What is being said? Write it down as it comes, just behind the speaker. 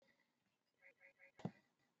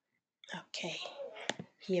Okay,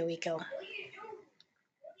 here we go.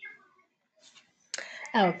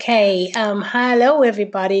 Okay, hello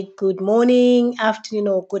everybody. Good morning, afternoon,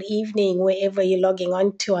 or good evening, wherever you're logging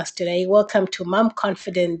on to us today. Welcome to Mom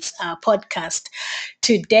Confidence podcast.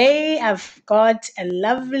 Today, I've got a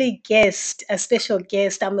lovely guest, a special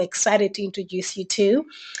guest. I'm excited to introduce you to.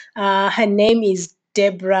 Her name is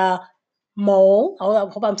Debrah Mowlem. I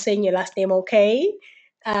hope I'm saying your last name okay.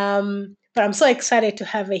 But I'm so excited to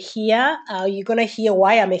have her here. You're gonna hear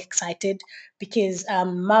why I'm excited because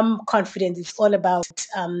mom confidence is all about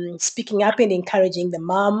speaking up and encouraging the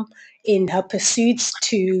mom in her pursuits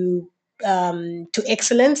to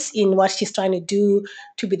excellence in what she's trying to do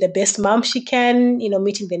to be the best mom she can,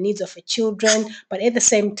 meeting the needs of her children, but at the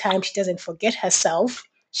same time she doesn't forget herself.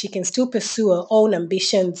 She can still pursue her own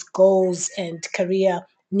ambitions, goals, and career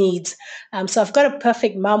needs. So I've got a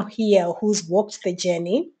perfect mom here who's walked the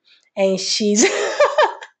journey, and she's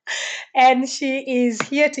and she is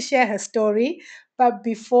here to share her story. But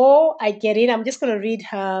before I get in, I'm just going to read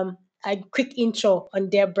her a quick intro on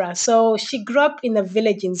Debrah. So she grew up in a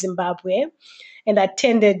village in Zimbabwe and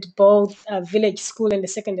attended both a village school and a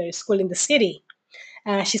secondary school in the city.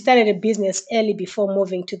 She started a business early before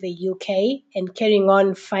moving to the UK and carrying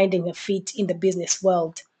on finding her feet in the business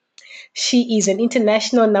world. She is an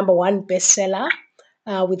international number one bestseller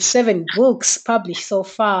with 7 books published so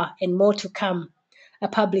far and more to come. A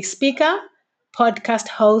public speaker, podcast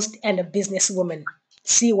host, and a businesswoman.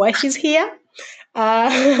 See why she's here?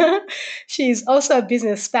 She is also a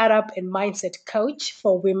business startup and mindset coach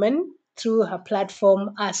for women through her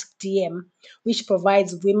platform Ask DM, which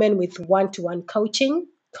provides women with one to one coaching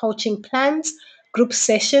plans, group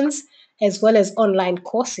sessions, as well as online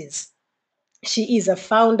courses. She is a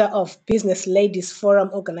founder of Business Ladies Forum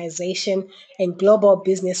organization and Global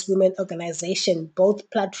Business Women organization, both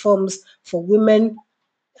platforms for women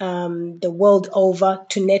the world over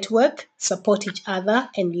to network, support each other,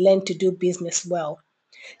 and learn to do business well.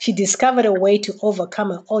 She discovered a way to overcome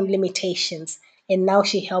her own limitations, and now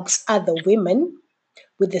she helps other women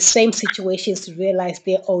with the same situations to realize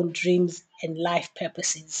their own dreams and life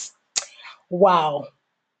purposes. Wow.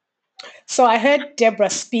 So I heard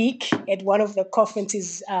Debrah speak at one of the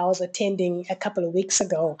conferences I was attending a couple of weeks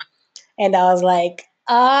ago. And I was like,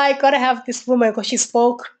 I gotta have this woman because she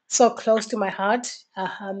spoke so close to my heart.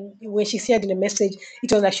 When she said in the message,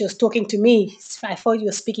 it was like she was talking to me. I thought you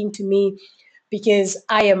were speaking to me because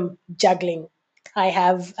I am juggling. I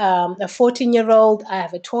have a 14-year-old, I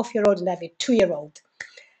have a 12-year-old, and I have a 2-year-old.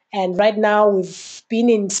 And right now we've been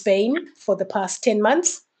in Spain for the past 10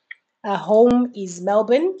 months. Our home is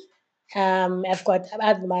Melbourne. I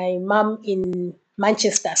have my mom in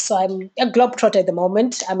Manchester, so I'm a globetrotter at the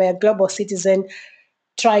moment. I'm a global citizen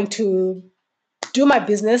trying to do my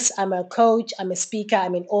business. I'm a coach, I'm a speaker,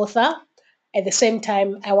 I'm an author. At the same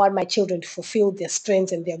time, I want my children to fulfill their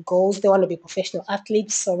strengths and their goals. They want to be professional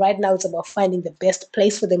athletes. So right now it's about finding the best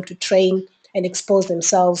place for them to train and expose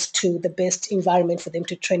themselves to the best environment for them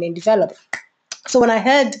to train and develop. So when I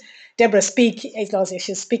heard Debrah speak, it was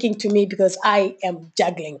she's speaking to me because I am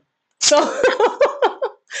juggling. So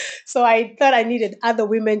so I thought I needed other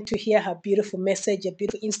women to hear her beautiful message, a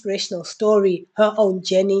beautiful inspirational story, her own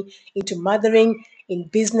journey into mothering, in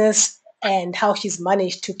business, and how she's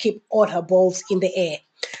managed to keep all her balls in the air.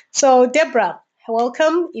 So Debrah,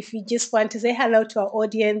 welcome. If you just want to say hello to our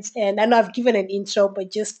audience, and I know I've given an intro, but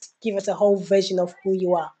just give us a whole version of who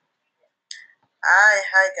you are.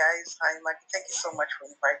 Hi guys. Hi Maggie. Thank you so much for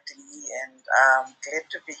inviting me, and I'm glad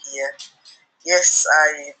to be here. Yes,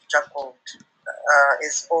 I juggled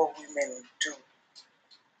as all women do,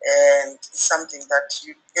 and it's something that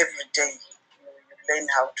you every day you learn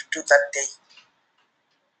how to do that day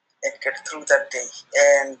and get through that day.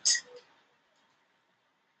 And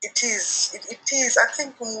it is. I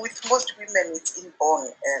think with most women, it's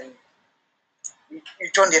inborn, and you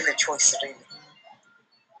don't have a choice really.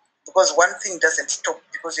 Because one thing doesn't stop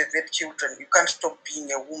because you've had children. You can't stop being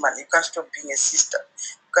a woman. You can't stop being a sister.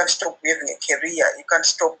 You can't stop having a career. You can't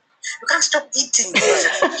stop eating because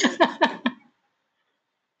you've had children.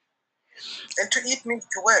 And to eat means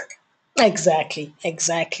to work. Exactly.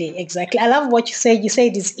 I love what you said. You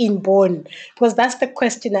said it's inborn because that's the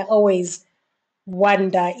question I always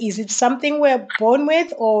wonder. Is it something we're born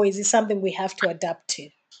with or is it something we have to adapt to?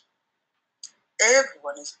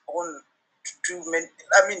 Everyone is born to do many.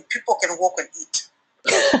 I mean, people can walk and eat.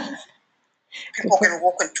 People can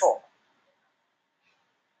walk and talk.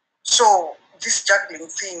 So this juggling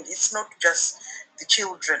thing, it's not just the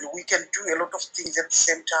children. We can do a lot of things at the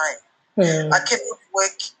same time. I cannot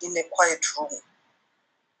work in a quiet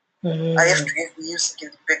room. I have to have music in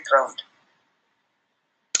the background.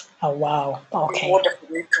 Oh, wow. In Okay. order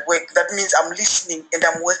for me to work. That means I'm listening and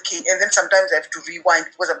I'm working, and then sometimes I have to rewind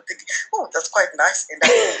because I'm thinking, oh, that's quite nice, and I'm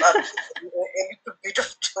a little bit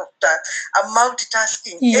of that. I'm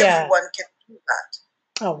multitasking. Yeah. Everyone can do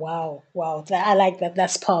that. Oh, wow. Wow. I like that.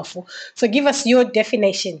 That's powerful. So give us your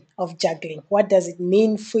definition of juggling. What does it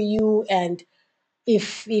mean for you? And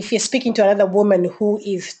if you're speaking to another woman who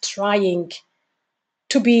is trying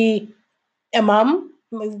to be a mom,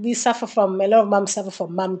 we suffer from, a lot of moms suffer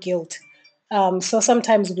from mom guilt. So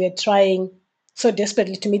sometimes we're trying so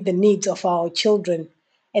desperately to meet the needs of our children.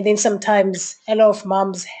 And then sometimes a lot of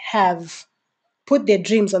moms have put their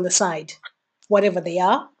dreams on the side, whatever they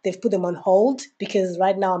are. They've put them on hold because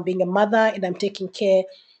right now I'm being a mother and I'm taking care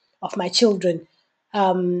of my children.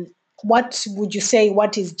 What would you say?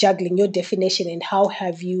 What is juggling? Your definition, and how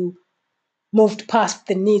have you moved past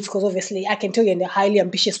the needs? Because obviously, I can tell you're a highly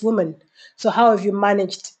ambitious woman. So, how have you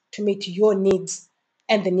managed to meet your needs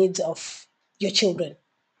and the needs of your children?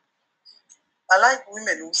 I like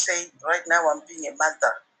women who say, right now I'm being a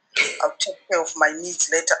mother. I'll take care of my needs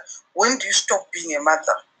later. When do you stop being a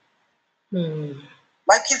mother? Hmm.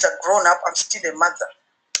 My kids are grown up. I'm still a mother.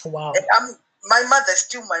 And Wow. my mother is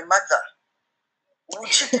still my mother.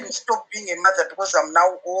 She didn't stop being a mother because I'm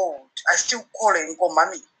now old. I still call her and go,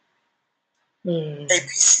 mommy. Hmm. A B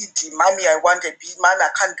C D, mommy, I want a B, mommy, I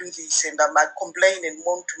can't do this, and I complain and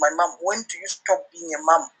moan to my mom. When do you stop being a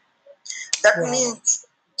mom? That Wow. means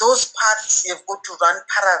those paths you've got to run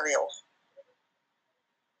parallel.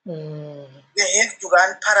 Hmm. They have to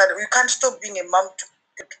run parallel. You can't stop being a mom to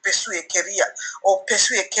pursue a career, or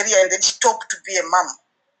pursue a career and then stop to be a mom.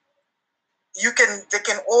 They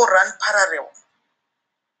can all run parallel,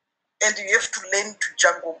 and you have to learn to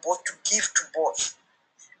juggle both, to give to both.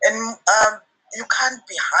 And you can't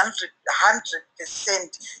be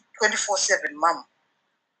 100% 24/7 mom.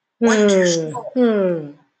 When do you Hmm. stop?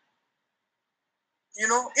 Hmm.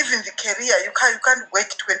 Even the career, you can't work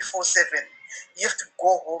 24/7. You have to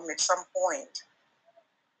go home at some point.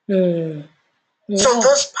 Hmm. Hmm. So Oh,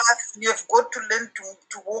 those paths, you have got to learn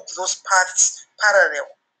to walk those paths parallel.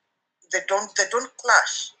 They don't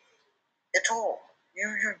clash at all.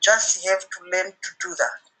 You just have to learn to do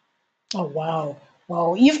that. oh, wow.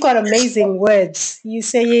 Wow. You've got And amazing words. You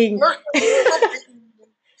saying, not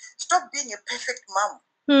stop being a perfect mom.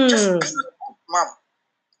 Just be hmm. a good mom.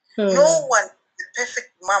 No Hmm. one is a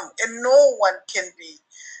perfect mom, and no one can be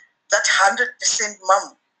that 100%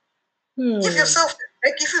 mom. Give Hmm. yourself,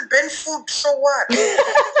 like, if you burn food, so what?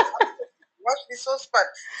 Wash the saucepan.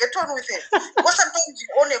 Get on with it. Because sometimes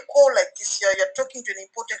you're on a call like this, you're talking to an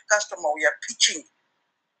important customer, or you're pitching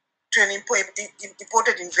to an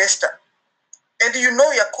imported investor. And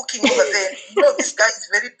you're cooking over there. This guy is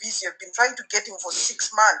very busy. You've been trying to get him for 6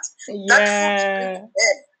 months. That food is going to Yeah.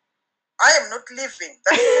 burn. I am not leaving.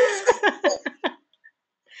 That food is going to burn.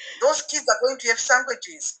 Those kids are going to have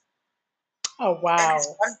sandwiches. Oh, And it's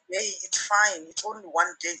wow. one day, it's fine. It's only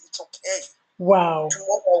one day, it's okay. Wow.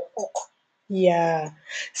 Tomorrow I'll cook. Yeah.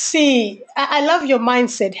 See, I love your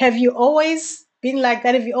mindset. Have you always been like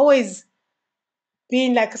that? Have you always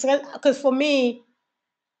been like, because for me,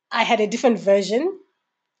 I had a different version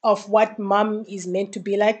of what mom is meant to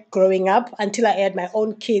be like growing up until I had my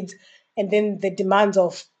own kids, and then the demands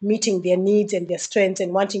of meeting their needs and their strengths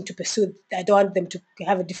and wanting to pursue. I don't want them to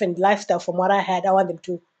have a different lifestyle from what I had. I want them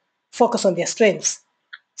to focus on their strengths.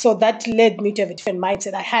 So that led me to have a different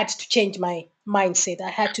mindset. I had to change my mindset. I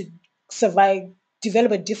had to survive,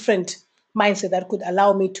 develop a different mindset that could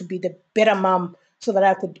allow me to be the better mom so that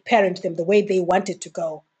I could parent them the way they wanted to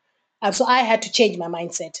go. So I had to change my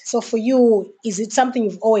mindset. So for you, is it something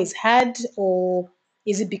you've always had, or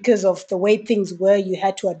is it because of the way things were, you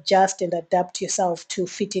had to adjust and adapt yourself to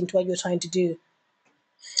fit into what you're trying to do?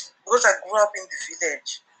 Because I grew up in the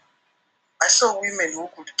village, I saw women who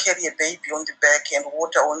could carry a baby on the back and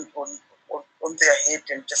water on their head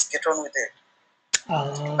and just get on with it.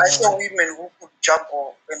 I saw Oh, women who could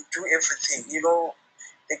juggle and do everything.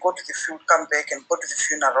 They go to the field, come back, and go to the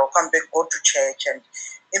funeral, come back, go to church, and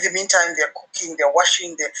in the meantime, they're cooking, they're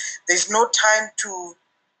washing. There's no time to.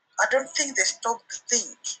 I don't think they stop to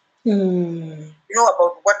think, hmm,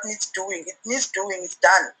 about what needs doing. It needs doing. It's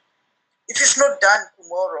done. If it's not done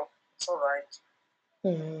tomorrow, it's all right.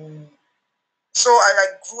 hmm, So I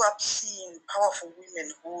grew up seeing powerful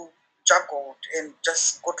women who juggled and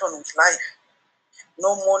just got on with life.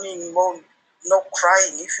 No mourning, no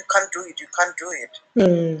crying. If you can't do it, you can't do it.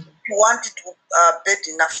 hmm, You want it bad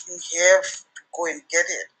enough, you have to go and get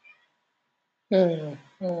it.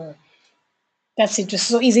 hmm, hmm. That's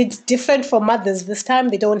interesting. So is it different for mothers this time?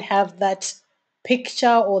 They don't have that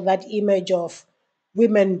picture or that image of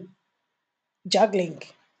women juggling.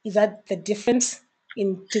 Is that the difference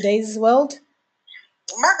in today's world?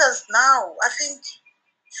 Mothers now, I think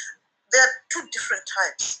there are two different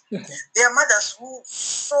types. There are mothers who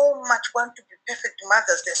so much want to be perfect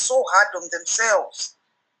mothers. They're so hard on themselves.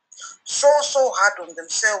 So hard on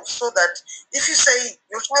themselves, so that if you say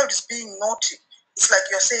your child is being naughty, it's like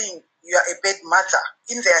you're saying you are a bad mother.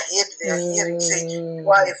 In their head, they are hearing say you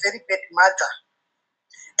are a very bad mother.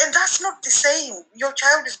 And that's not the same. Your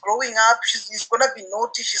child is growing up, she's going to be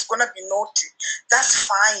naughty, she's going to be naughty. That's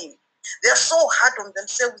fine. They're so hard on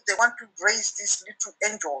themselves, they want to raise these little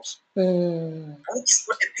angels. Which is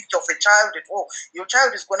not a picture of a child at all. Your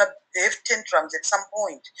child is going to have tantrums at some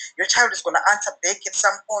point. Your child is going to answer back at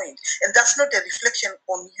some point. And that's not a reflection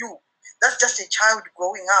on you. That's just a child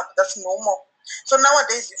growing up. That's normal. So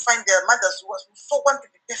nowadays you find there are mothers who so want to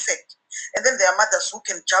be perfect. And then there are mothers who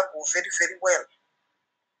can juggle very, very well.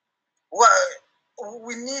 Well,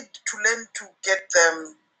 we need to learn to get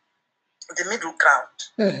the middle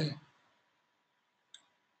ground.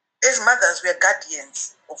 As mothers, we are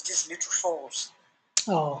guardians of these little souls.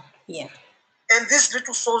 Oh, yeah. And these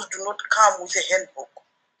little souls do not come with a handbook.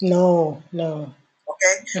 No.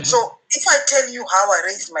 Okay? So if I tell you how I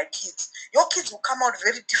raised my kids, your kids will come out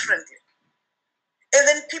very differently. And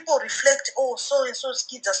then people reflect, oh, so and so's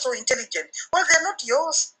kids are so intelligent. Well, they're not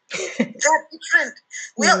yours. They're different.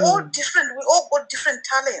 We are all different. We all got different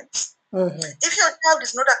talents. If your child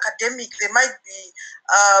is not academic, they might be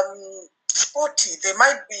sporty. They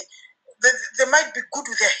might be good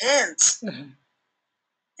with their hands.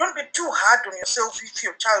 Don't be too hard on yourself if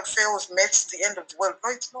your child fails maths at the end of the world.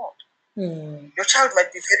 No, it's not. Your child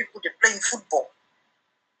might be very good at playing football.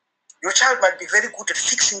 Your child might be very good at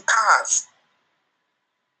fixing cars.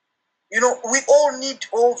 You know, we all need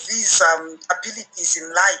all these abilities in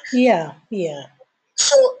life. Yeah.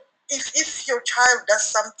 So if your child does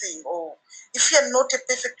something, or if you're not a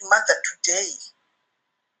perfect mother today,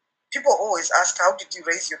 people always ask, how did you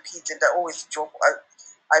raise your kids? And I always joke,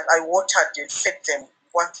 I watered and fed them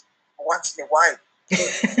once in a while.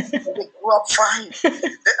 They grew up fine.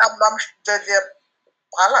 They're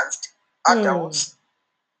balanced adults.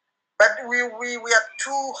 But we are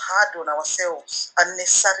too hard on ourselves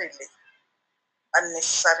unnecessarily.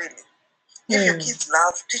 Give your kids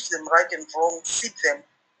love, teach them right and wrong, feed them.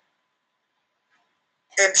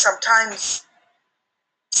 And sometimes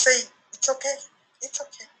say, it's okay.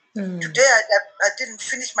 Today I didn't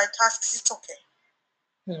finish my tasks, it's okay.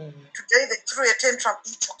 Today they threw a tantrum,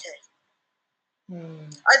 it's okay.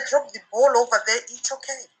 I dropped the ball over there, it's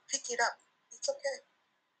okay. Pick it up, it's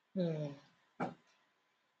okay.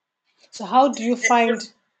 So how do you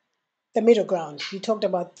find the middle ground? You talked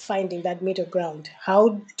about finding that middle ground.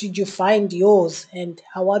 How did you find yours, and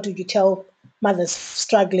how do you tell mothers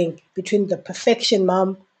struggling between the perfection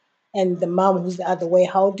mom and the mom who's the other way?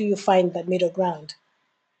 How do you find that middle ground?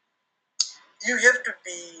 You have to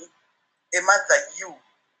be a mother, you.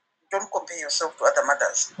 Don't compare yourself to other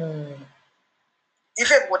mothers. If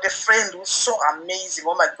you've got a friend who's so amazing,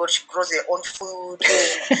 oh my God, she grows her own food,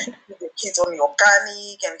 the kids only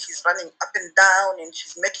organic, and she's running up and down, and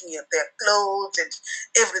she's making their clothes and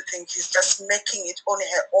everything. She's just making it on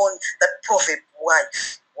her own. That proverb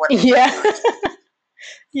wife.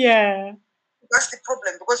 Yeah. That's the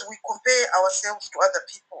problem, because we compare ourselves to other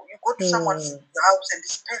people. You go to someone's house and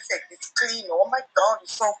it's perfect, it's clean. Oh my God,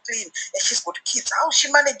 it's so clean. And she's got kids. How is she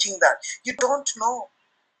managing that? You don't know.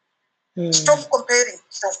 Stop comparing.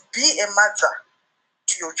 Be a mother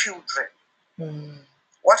to your children.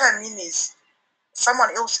 What I mean is,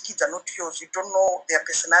 someone else's kids are not yours. You don't know their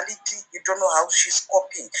personality. You don't know how she's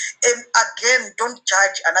coping. And again, don't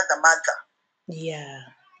judge another mother. Yeah.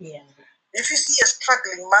 If you see a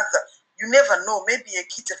struggling mother, you never know. Maybe a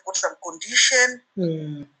kid have got some condition.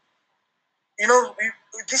 You know,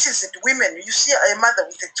 this is it. Women, you see a mother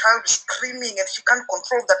with a child screaming and she can't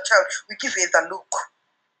control that child. We give her the look.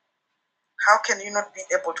 How can you not be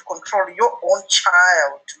able to control your own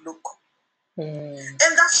child look?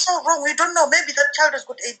 And that's so wrong. We don't know. Maybe that child has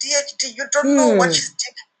got ADHD. You don't know what she's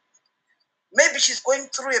doing. Maybe she's going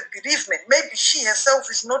through a bereavement. Maybe she herself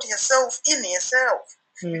is not herself in herself.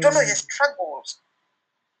 You don't know her struggles.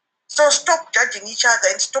 So stop judging each other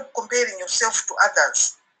and stop comparing yourself to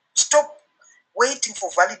others. Stop waiting for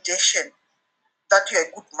validation that you're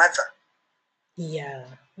a good mother. Yeah.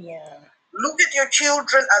 Look at your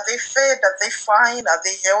children. Are they fed? Are they fine? Are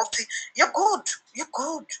they healthy? You're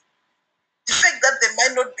good. The fact that they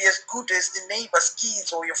might not be as good as the neighbor's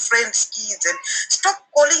kids or your friend's kids. And stop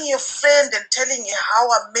calling your friend and telling her how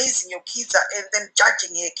amazing your kids are and then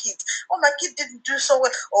judging her kids. Oh, my kid didn't do so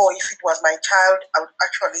well. Or if it was my child, I would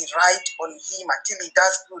actually write on him until he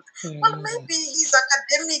does good. Well, maybe his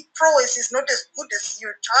academic prowess is not as good as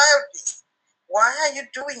your child is. Why are you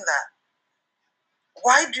doing that?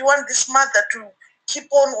 Why do you want this mother to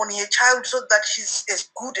keep on your child so that she's as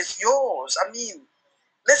good as yours? I mean,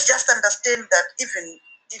 let's just understand that even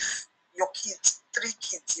if your kids,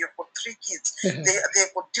 you've got 3 kids,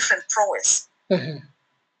 they've got different prowess.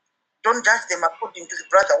 Don't judge them according to the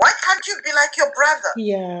brother. Why can't you be like your brother?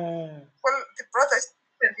 Yeah. Well, the brother is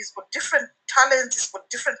different. He's got different talents. He's got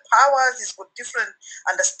different powers. He's got different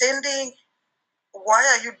understanding. Why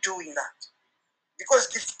are you doing that? Because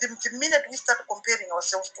the minute we start comparing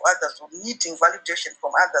ourselves to others or needing validation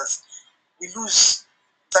from others, we lose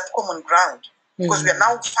that common ground. Because we are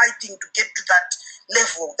now fighting to get to that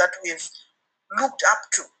level that we've looked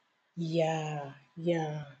up to. Yeah,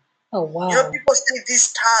 yeah. Oh, wow. You know, people say these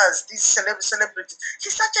stars, these celebrities,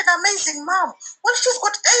 she's such an amazing mom. Well, she's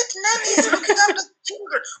got 8 nannies looking after the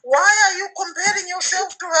children. Why are you comparing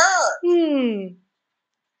yourself to her?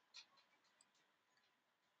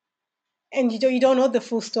 And you don't know the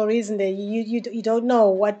full story, isn't it? You don't know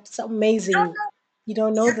what's amazing. You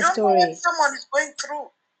don't know the story. What someone is going through.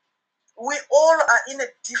 We all are in a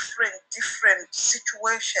different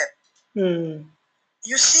situation.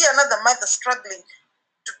 You see another mother struggling,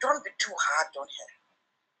 don't be too hard on her.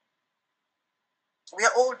 We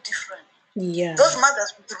are all different. Yeah. Those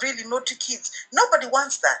mothers with really naughty kids, nobody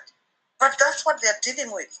wants that. But that's what they're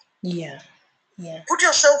dealing with. Yeah. Yeah. Put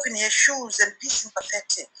yourself in her shoes and be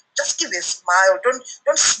sympathetic. Just give a smile. Don't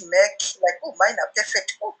smirk like, oh, mine are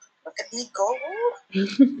perfect. Oh, look at me go.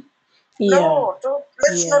 Yeah. No,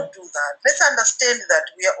 let's not do that. Let's understand that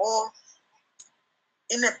we are all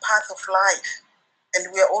in a path of life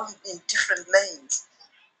and we are all in different lanes.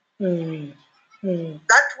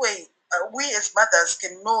 That way, we as mothers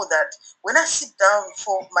can know that when I sit down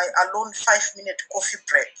for my alone 5-minute coffee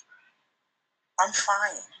break, I'm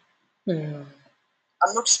fine.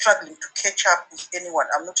 I'm not struggling to catch up with anyone.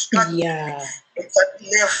 I'm not struggling at that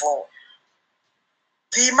level.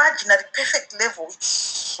 The imaginary perfect level, it's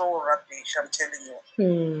so rubbish, I'm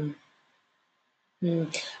telling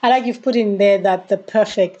you. I like you've put in there that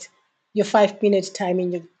your 5-minute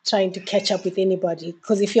timing, you're trying to catch up with anybody.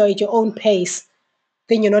 Because if you're at your own pace,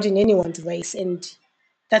 then you're not in anyone's race. And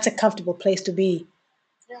that's a comfortable place to be.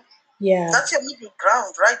 Yeah. That's your middle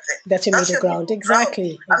ground right there. That's your middle ground.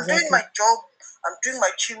 Exactly. I'm doing my job. I'm doing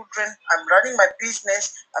my children. I'm running my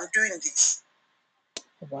business. I'm doing this.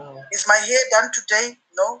 Wow. Is my hair done today?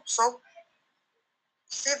 No. So,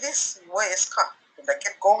 see this? You wear a scarf. And I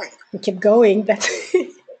keep going. You keep going.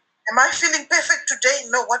 Am I feeling perfect today?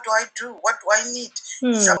 No. What do I do? What do I need?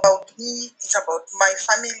 It's about me. It's about my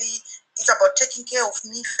family. It's about taking care of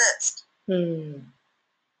me first.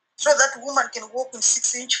 So that woman can walk in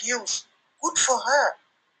 6-inch heels. Good for her.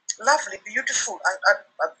 Lovely, beautiful.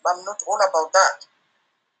 I'm not all about that.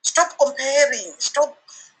 Stop comparing. Stop.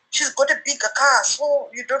 She's got a bigger car, so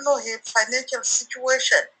you don't know her financial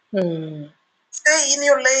situation. Stay in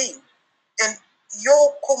your lane. And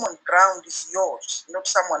your common ground is yours, not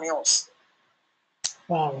someone else.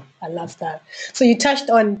 Wow, I love that. So you touched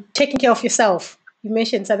on taking care of yourself. You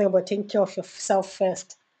mentioned something about taking care of yourself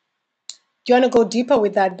first. Do you want to go deeper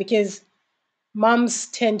with that? Because moms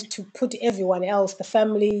tend to put everyone else, the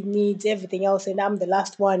family needs everything else, and I'm the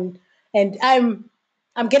last one. And I'm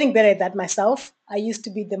getting better at that myself. I used to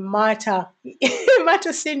be the martyr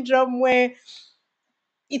syndrome, where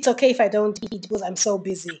it's okay if I don't eat because I'm so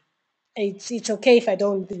busy. It's okay if I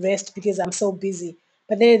don't rest because I'm so busy.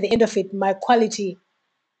 But then at the end of it, my quality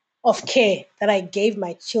of care that I gave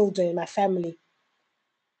my children and my family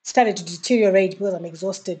started to deteriorate because I'm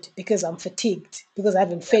exhausted, because I'm fatigued, because I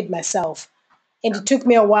haven't fed myself. And it took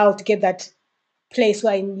me a while to get that place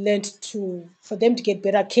where I learned for them to get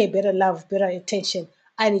better care, better love, better attention,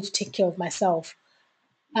 I need to take care of myself.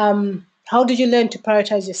 How did you learn to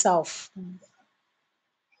prioritize yourself?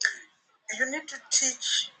 You need to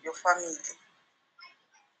teach your family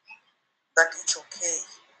that it's okay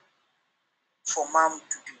for mom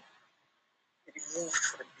to be removed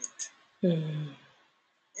for a bit.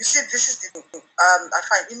 You see, this is the thing. I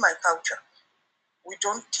find in my culture, we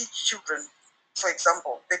don't teach children, for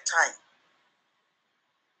example, bedtime.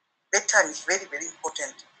 Bedtime is very, very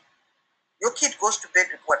important. Your kid goes to bed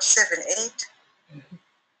at what, 7, 8?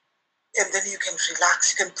 And then you can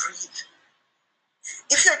relax, you can breathe.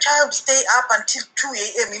 If your child stay up until 2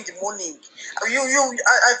 a.m. in the morning,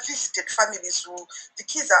 I visited families who the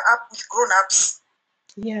kids are up with grown-ups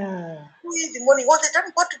Yeah. In the morning, they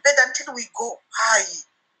don't go to bed until we go. Hi.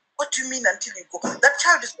 What do you mean until you go? That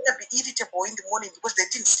child is going to be irritable in the morning because they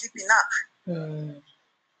didn't sleep enough. And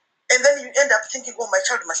then you end up thinking, oh, my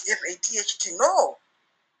child must have ADHD. No.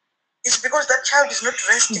 It's because that child is not It's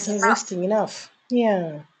resting not enough. resting enough.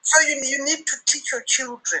 Yeah. So you need to teach your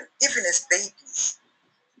children, even as babies,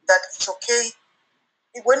 that it's okay.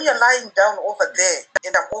 When you're lying down over there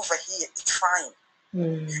and I'm over here, it's fine.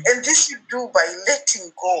 And this you do by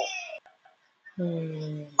letting go.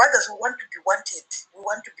 Mothers, we want to be wanted. We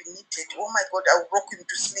want to be needed. Oh my God, I'll rock him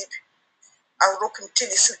to sleep. I'll rock him till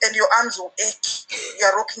he sleep, and your arms will ache. You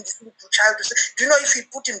are rocking this little child to sleep. Do you know if you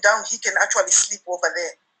put him down, he can actually sleep over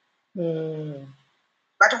there?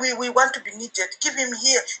 But we want to be needed. Give him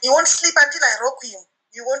here. He won't sleep until I rock him.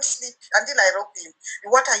 He won't sleep until I rock him.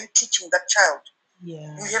 What are you teaching that child?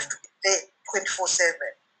 Yeah. You have to be there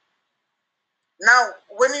 24/7. Now,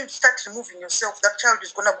 when you start removing yourself, that child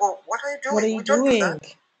is gonna go, what are you doing? What are you We don't do that.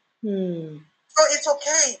 doing? So it's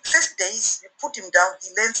okay. First days, you put him down, he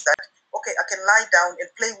learns that, okay, I can lie down and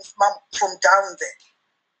play with mom from down there.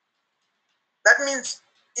 That means,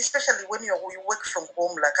 especially when you work from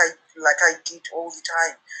home like I did all the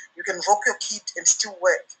time, you can rock your kid and still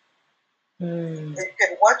work. And you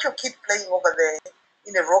can watch your kid playing over there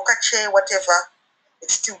in a rocker chair, whatever, and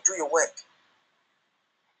still do your work.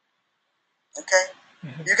 Okay?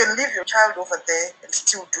 You can leave your child over there and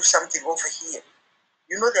still do something over here.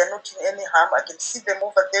 You know they're not in any harm. I can see them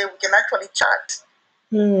over there. We can actually chat.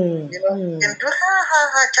 You know, you can do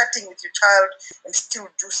chatting with your child and still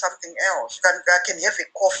do something else. I can have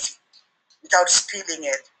a coffee without spilling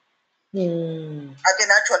it. I can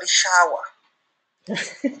actually shower.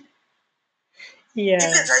 Yeah.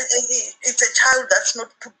 If it's a child that's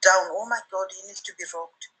not put down, oh my God, he needs to be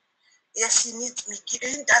rocked. Yes, he needs me. He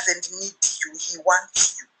doesn't need you. He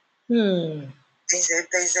wants you.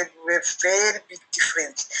 There's a very big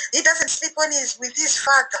difference. He doesn't sleep when he's with his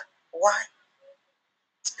father. Why?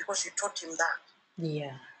 It's because you taught him that.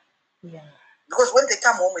 Yeah. Yeah. Because when they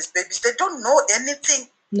come home as babies, they don't know anything.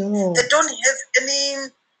 No. They don't have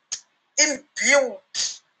any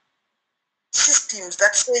inbuilt systems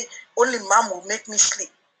that say only mom will make me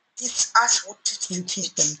sleep. It's us who teach the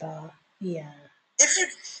teach kids. them that. Yeah. If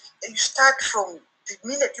you start from the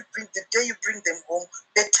minute the day you bring them home,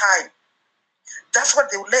 bedtime, that's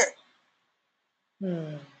what they will learn.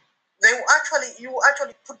 You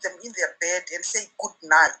actually put them in their bed and say good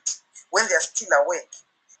night when they are still awake,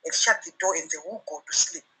 and shut the door and they will go to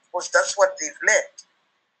sleep because that's what they've learned.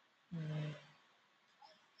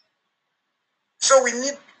 So we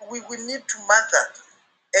need to mother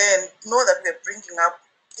and know that we're bringing up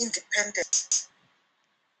independent,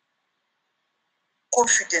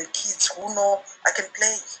 confident kids who know I can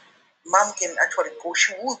play. Mom can actually go.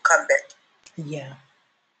 She will come back. Yeah.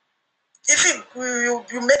 If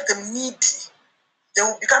you make them needy, they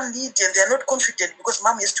will become needy and they're not confident because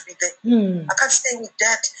mom has to be there. I can't stay with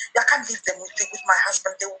dad. I can't leave them with my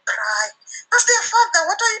husband. They will cry. That's their father.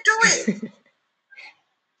 What are you doing?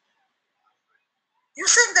 You're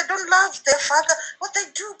saying they don't love their father. What they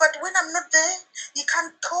do, but when I'm not there, he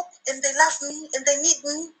can't cope and they love me and they need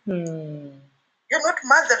me. You're not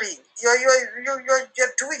mothering. You're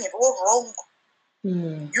doing it all wrong.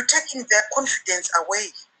 You're taking their confidence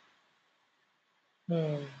away.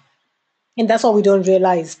 And that's what we don't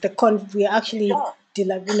realize. We're actually,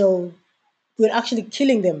 we're actually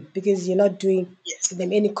killing them because you're not doing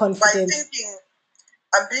them any confidence. By thinking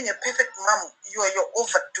I'm being a perfect mom, you're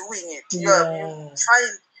overdoing it. You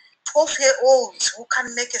find 12-year-olds who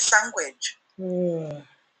can make a sandwich. Mom,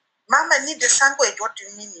 I need a sandwich. What do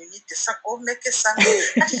you mean you need the sandwich? Go make a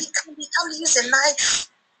sandwich. But he can't use a knife.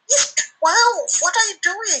 He's 12. What are you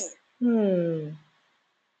doing?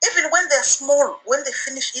 Even when they're small, when they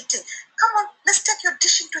finish eating, come on, let's take your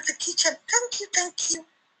dish into the kitchen. Thank you.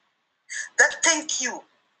 That thank you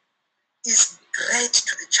is great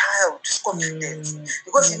to the child's confidence.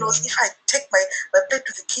 Because he knows if I take my plate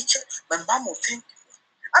to the kitchen, my mom will thank me.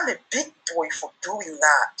 I'm a big boy for doing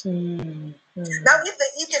that. Now, if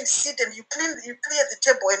they eat and sit and you clear the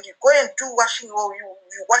table and you go and do washing, or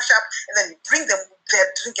you wash up and then you bring them their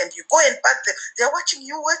drink and you go and bath them, they're watching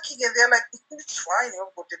you working and they're like, it's fine,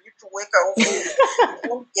 you've got a little worker over here. You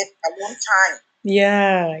won't get alone time.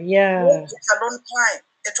 Yeah. You won't get alone time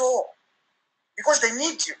at all because they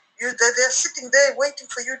need you. They're sitting there waiting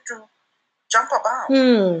for you to jump about.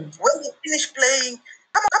 When you finish playing,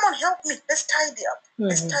 come on, help me. Let's tidy up.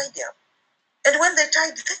 Let's tidy up. And when they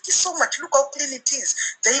tidy, thank you so much. Look how clean it is.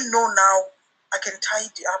 They know now I can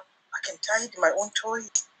tidy up. I can tidy my own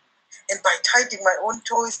toys. And by tidying my own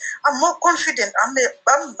toys, I'm more confident. I'm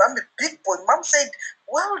a big boy. Mom said,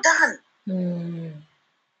 Well done.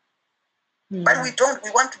 But we don't.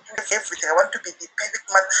 We want to do everything. I want to be the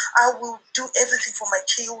perfect mother. I will do everything for my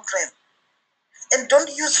children. And don't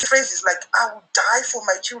use phrases like, I will die for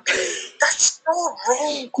my children. That's so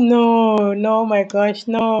wrong. No, my gosh,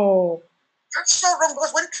 no. That's so wrong,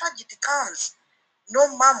 because when tragedy comes, no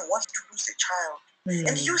mom wants to lose a child.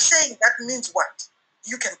 And you saying that means what?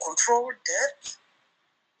 You can control death?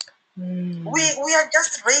 We are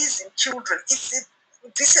just raising children. This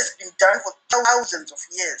has been done for thousands of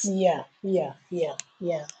years. Yeah.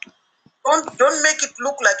 Don't make it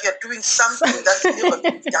look like you're doing something that's never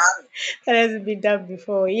been done. That hasn't been done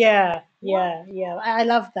before. Yeah. I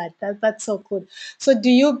love that. That's so good. So,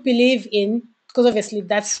 do you believe in? Because obviously,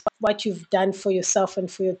 that's what you've done for yourself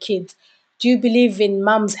and for your kids. Do you believe in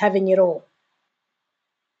mums having it all?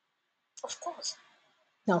 Of course.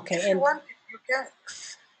 Okay, If you and want it, you can.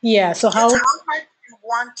 yeah. So It's how? how much you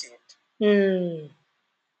want it.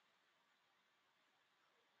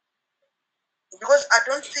 Because I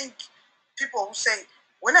don't think people who say,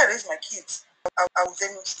 when I raise my kids, I will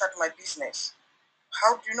then start my business.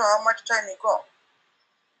 How do you know how much time you got?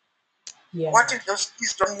 Yeah. What if those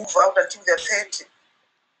kids don't move out until they're 30?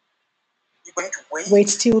 You're going to wait? Wait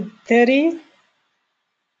till 30?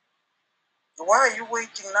 Why are you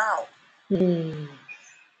waiting now?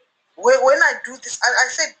 When I do this, I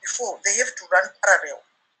said before, they have to run parallel.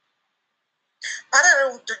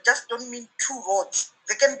 Parallel just don't mean two roads.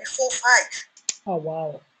 They can be 4, 5. Oh,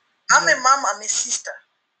 wow. I'm a mom, I'm a sister,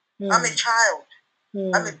 I'm a child,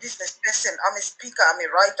 I'm a Mm. business person, I'm a speaker, I'm a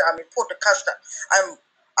writer, I'm a podcaster, I've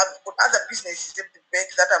got other businesses at the back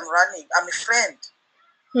that I'm running, I'm a friend.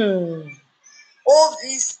 All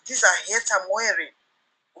these are hats I'm wearing.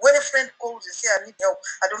 When a friend calls and says I need help,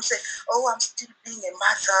 I don't say, oh, I'm still being a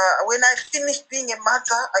mother. When I finish being a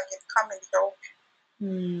mother, I can come and help you.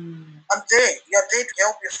 I'm there. You're there to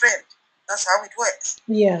help your friend. That's how it works.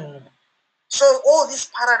 Yeah. So all these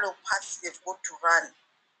parallel paths they've got to run.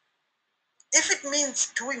 If it means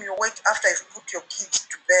doing your work after you've put your kids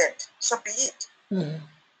to bed, so be it. You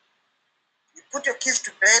put your kids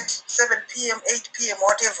to bed, 7 p.m., 8 p.m.,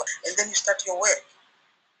 whatever, and then you start your work.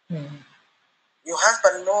 Your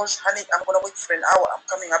husband knows, honey, I'm going to wait for an hour. I'm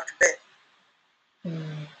coming up to bed.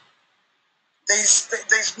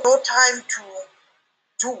 There's no time to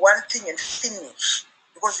do one thing and finish,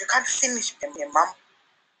 because you can't finish being a mom.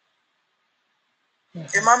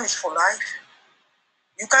 A mom is for life.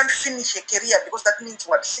 You can't finish a career, because that means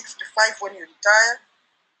what, 65 when you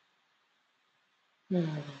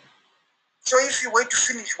retire? So if you wait to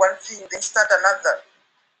finish one thing, then start another,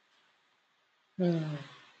 it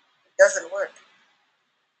doesn't work.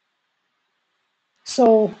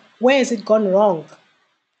 So, where has it gone wrong?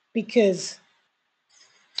 Because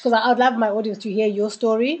I'd love my audience to hear your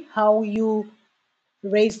story, how you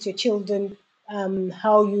raised your children,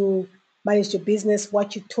 how you managed your business,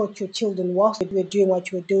 what you taught your children whilst you were doing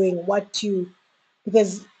what you were doing,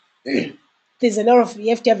 because there's a lot of, you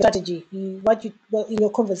have to have a strategy. Well, in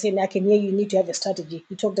your conversation, I can hear you need to have a strategy.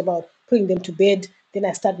 You talked about putting them to bed, then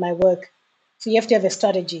I start my work. So you have to have a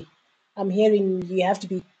strategy. I'm hearing you have to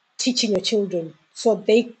be teaching your children so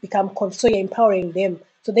they become, so you're empowering them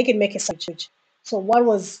so they can make a strategy. So what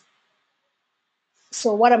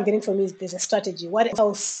I'm getting from you is there's a strategy. What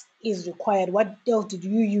else is required? What else did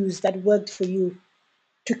you use that worked for you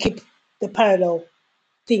to keep the parallel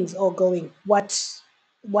things all going? What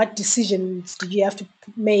decisions did you have to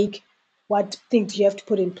make? What things did you have to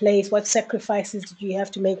put in place? What sacrifices did you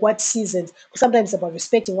have to make? What seasons? Sometimes it's about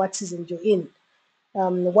respecting what season you're in.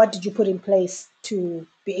 What did you put in place to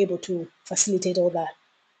be able to facilitate all that?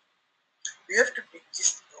 You have to be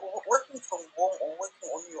just working from home or working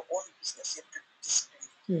on your own business. You have to be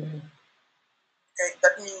disciplined. Okay,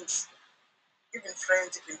 that means even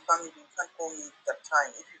friends, even family, you can't call me that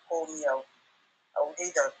time. If you call me, I'll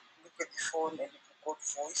either look at the phone and it will go to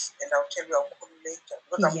voice, and I'll tell you I'll call you later,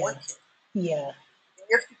 because I'm working. Yeah. You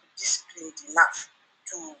have to be disciplined enough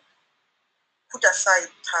to put aside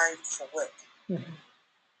time for work.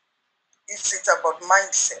 It's about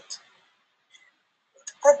mindset.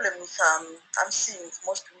 The problem with I'm seeing with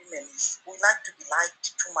most women is we like to be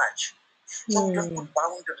liked too much, so we don't put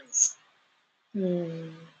boundaries.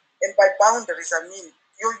 And by boundaries, I mean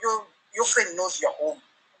your friend knows you're home.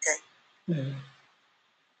 Okay,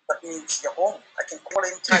 that means you're home. I can call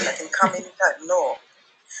anytime. I can come anytime. No,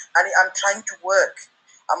 I'm trying to work.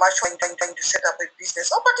 I'm actually trying to set up a business.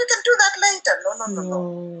 Oh, but you can do that later. No.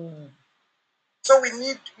 So we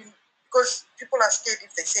need, because people are scared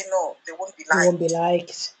if they say no, they won't be You liked. won't be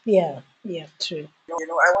liked. Yeah, true.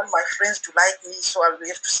 I want my friends to like me, so I'll have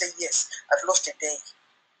to say yes. I've lost a day.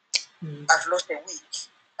 I've lost a week.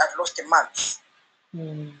 I've lost a month.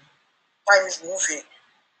 Time is moving.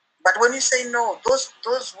 But when you say no, those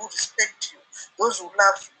who respect you, those who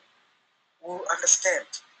love you, will understand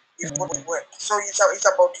if God will work. So it's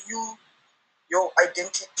about you, your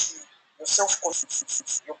identity, your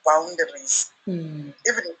self-confidence, your boundaries.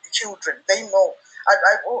 Even the children, they know.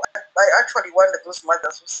 I actually wonder those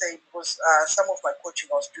mothers who say, because some of my coaching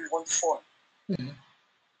I was doing on the phone,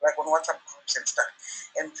 like on WhatsApp groups and stuff,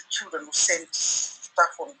 and the children who send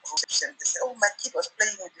stuff on groups and they say, oh, my kid was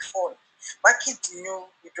playing with the phone. My kid knew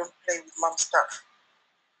you don't play with mom's stuff.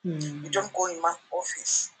 You don't go in mom's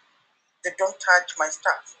office. They don't touch my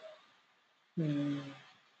stuff.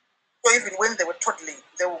 So even when they were toddling,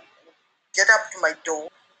 they would get up to my door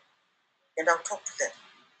and I'll talk to them.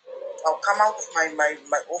 I'll come out of my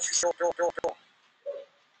office door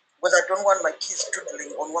because I don't want my kids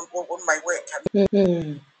doodling on my work. I mean,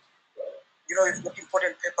 you know, you've got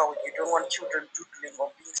important paperwork. You don't want children doodling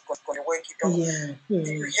or being on your work. You don't.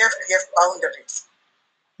 You have to have boundaries.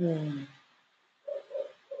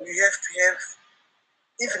 You have to have,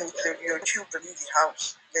 even with your children in the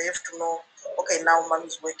house, they have to know, okay, now mom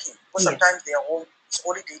is working. Because sometimes they are home. It's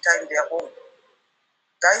holiday time, they are home.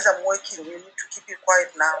 Guys, I'm working. You need to keep it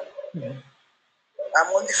quiet now.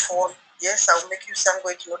 I'm on the phone. Yes, I'll make you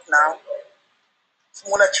sandwich, not now.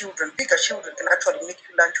 Smaller children, bigger children can actually make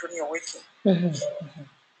you lunch when you're working.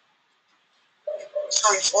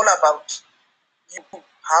 So it's all about you,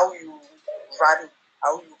 how you run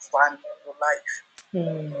your life.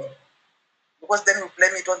 Because then you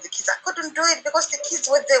blame it on the kids. I couldn't do it because the kids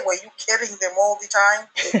were there. Were you carrying them all the time?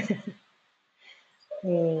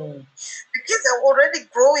 The kids are already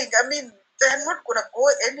growing. I mean, they're not going to go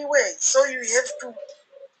anywhere. So you have to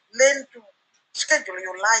learn to schedule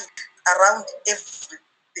your life around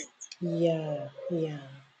everything.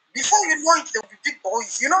 Before you know it, there will be big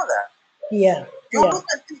boys. You know that? You look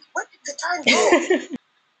and think, where did the time go?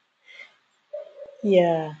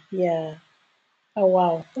 Oh,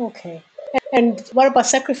 wow. Okay. And what about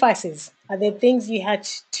sacrifices? Are there things you had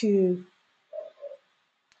to,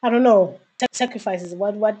 I don't know, sacrifices?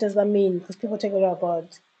 What does that mean? Because people talk a lot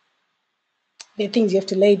about the things you have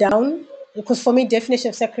to lay down. Because for me, definition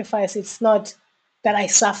of sacrifice, it's not that I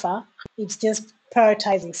suffer. It's just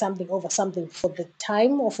prioritizing something over something for the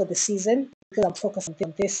time or for the season because I'm focused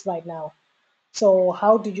on this right now. So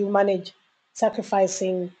how do you manage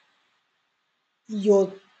sacrificing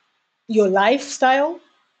your your lifestyle,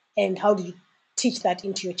 and how do you teach that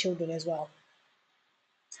into your children as well?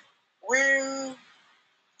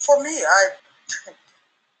 For me,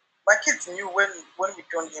 my kids knew when we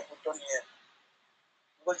don't have,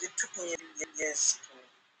 because it took me years to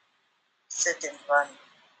set and run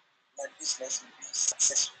my business and be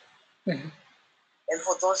successful. And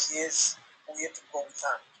for those years, we had to go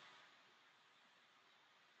without.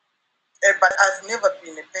 But I've never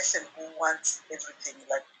been a person who wants everything,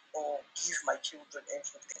 like, or give my children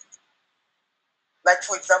everything. Like,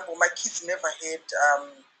 for example, my kids never had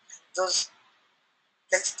those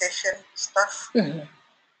PlayStation stuff.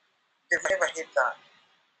 They've never had that.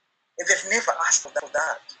 And they've never asked for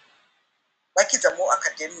that. My kids are more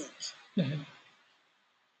academic.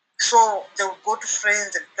 So they would go to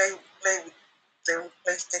friends and play with their own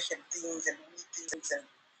PlayStation things and Wii things and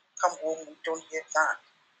come home, we don't have that.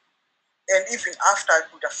 And even after I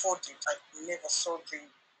could afford it, I never saw the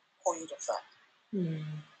point of that.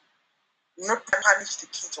 Not to punish the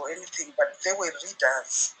kids or anything, but they were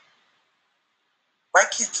readers. My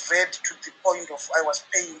kids read to the point of I was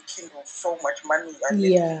paying Kindle so much money I let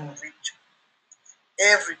them read.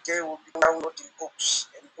 Every day we'll be downloading books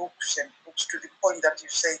and books and books to the point that you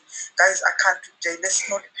say, guys, I can't today, let's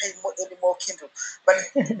not pay any more Kindle. But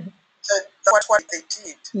that's what they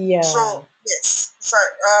did. So yes, so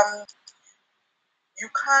you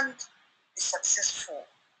can't be successful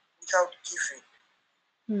without giving.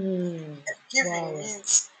 And giving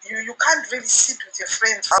means you can't really sit with your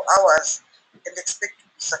friends for hours and expect to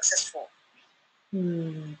be successful.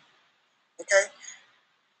 Okay?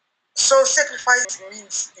 So sacrifice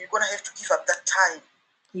means you're gonna have to give up that time.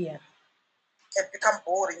 And become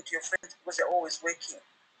boring to your friends because they're always working.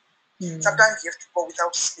 Sometimes you have to go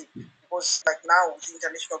without sleep because, like now with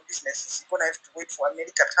international businesses, you're gonna have to wait for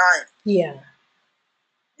America time.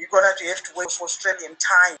 You're gonna have to wait for Australian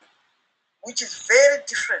time, which is very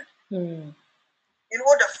different. In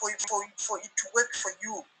order for it to work for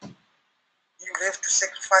you, you have to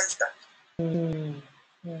sacrifice that.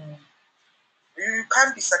 You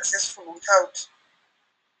can't be successful without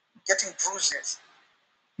getting bruises.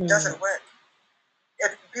 It doesn't work.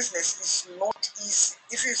 And business is not easy.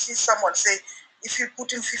 If you see someone say, if you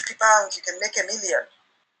put in 50 pounds, you can make $1 million.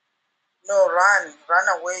 No, run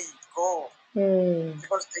away, go.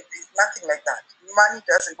 Because there's nothing like that. Money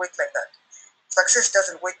doesn't work like that. Success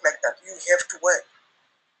doesn't work like that. You have to work.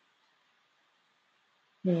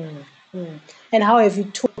 And how have you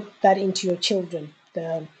taught that into your children?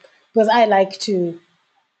 Because I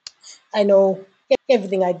know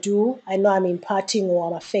everything I do, I know I'm imparting or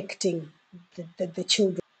I'm affecting the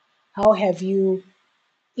children. How have you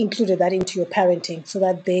included that into your parenting so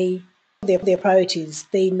that their priorities,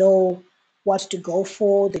 they know what to go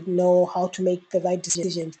for, they know how to make the right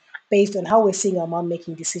decisions based on how we're seeing our mom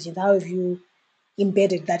making decisions? How have you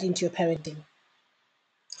embedded that into your parenting?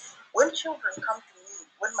 When children come to me,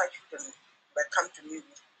 when my children come to me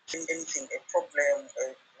with anything, a problem,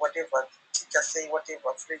 whatever, teacher say,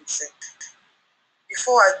 whatever, friends say,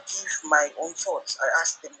 before I give my own thoughts, I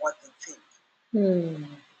ask them what they think.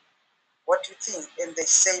 What do you think? And they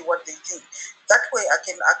say what they think. That way I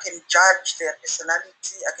can judge their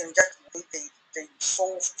personality, I can judge the way they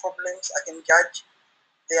solve problems, I can judge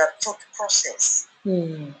their thought process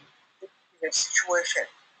in a situation.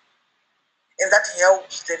 And that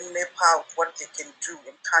helps them map out what they can do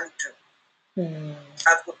and can't do.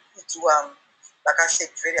 I've got kids who are, like I said,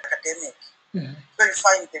 very academic. So you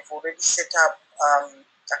find they've already set up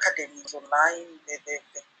academies online,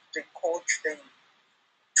 they coach, they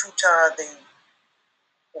tutor,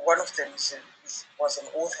 one of them was an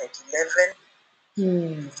author at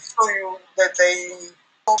 11. So they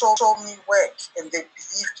saw me work and they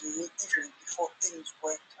believed in me even before things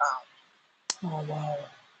worked out. Oh, wow.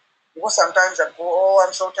 Because sometimes I go, oh,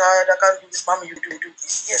 I'm so tired, I can't do this. Mommy, you do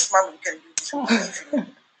this. Yes, Mommy, you can do this. We believe in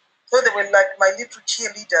you. So they were like my little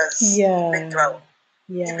cheerleaders in the background.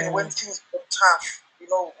 Even when things got tough,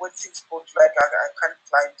 when things got like I can't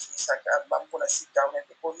climb this, I'm gonna sit down, and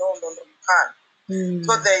they go, no, you can't.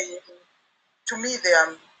 So to me, they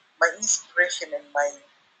are my inspiration and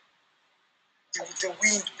the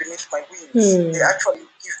wind beneath my wings. They actually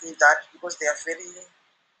give me that because they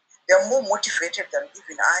are more motivated than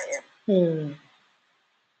even I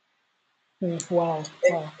am. Wow.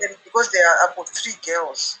 And because I've got 3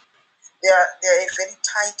 girls, they are a very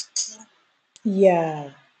tight team.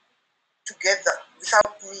 Yeah. Together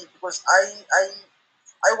without me, because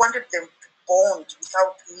I wanted them to bond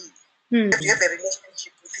without me. To have a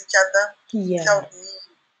relationship with each other without me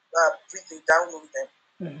breathing down on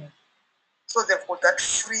them. So they've got that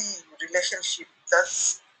free relationship.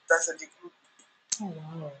 That's a good. Oh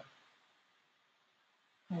wow.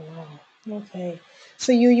 Oh wow. Okay.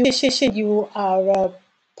 So you mentioned you are a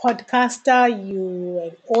podcaster, you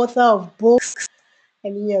an author of books,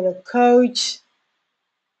 and you're a coach.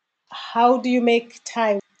 How do you make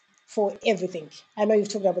time for everything? I know you've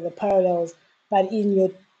talked about the parallels, but in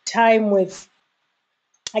your time with,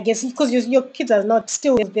 I guess, because your kids are not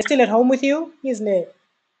still, they're still at home with you, isn't it?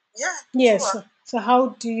 Yeah, Yes. sure. So how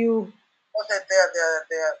do you? Oh,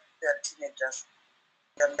 they're teenagers.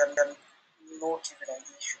 They're not even an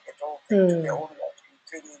issue at all. They do their own work,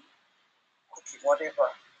 cleaning, cooking, whatever.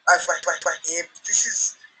 I've had, this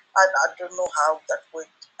is, I don't know how that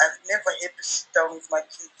worked. I've never had to sit down with my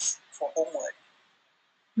kids for homework.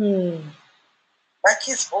 My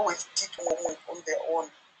kids always did homework on their own.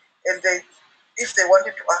 And if they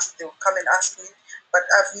wanted to ask, they would come and ask me. But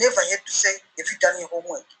I've never had to say, have you done your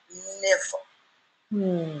homework? Never.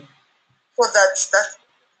 So that's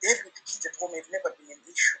having the kids at home has never been an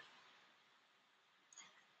issue.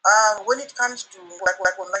 When it comes to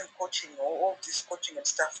like online coaching or all this coaching and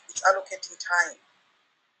stuff, it's allocating time.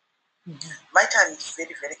 My time is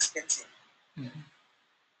very, very expensive.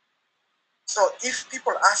 So if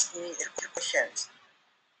people ask me a few questions,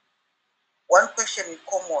 one question in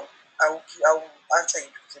common, I will answer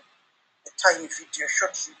it with a tiny video,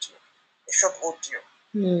 short video, a short audio,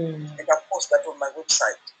 and I'll post that on my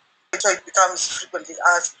website. So it becomes frequently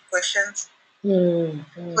asked questions.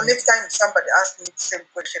 So next time somebody asks me the same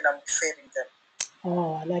question, I'm referring them.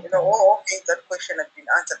 Oh, I like that. Oh, okay, that question has been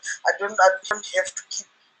answered. I don't have to keep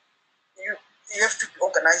you. You have to be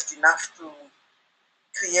organized enough to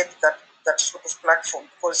create that sort of platform,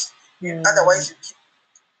 because otherwise you keep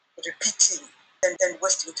repeating and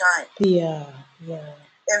wasting time. Yeah.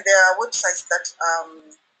 And there are websites that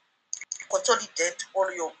consolidate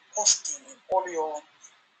all your posting, all your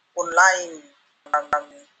online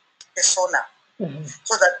persona,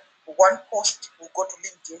 so that one post will go to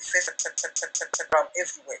LinkedIn, Facebook, Instagram,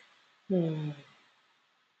 everywhere.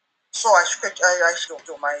 So I should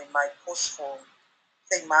do my post for,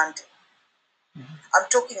 say, Monday. I'm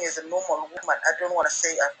talking as a normal woman. I don't want to say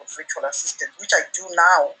I've got virtual assistant, which I do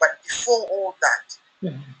now, but before all that,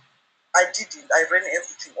 I didn't. I ran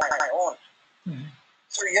everything on my own.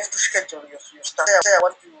 So you have to schedule your stuff. Say I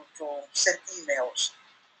want you to send emails.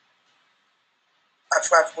 I've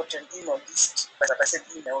got an email list that I send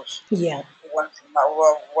emails. Yeah. Once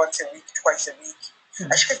a week, twice a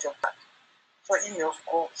week. I schedule that. So emails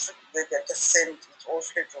go, they just send, it's all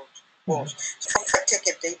scheduled. So if I take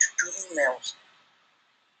a day to do emails,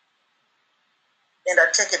 and I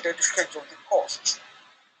take a day to schedule the posts,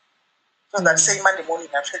 so that say Monday morning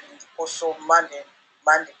I'm scheduling the post, so Monday,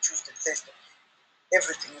 Tuesday, Thursday,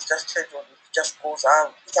 everything is just scheduled, it just goes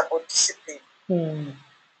out. It's about discipline.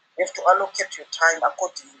 You have to allocate your time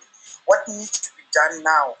accordingly. What needs to be done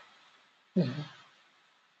now?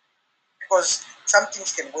 Because some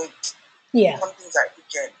things can wait. Yeah. Some things are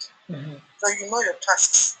urgent. So you know your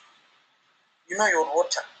tasks, you know your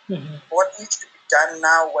rota, what needs to be done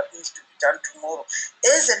now, what needs to be done tomorrow.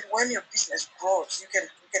 As and when your business grows, you can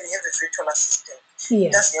have a virtual assistant. Yeah.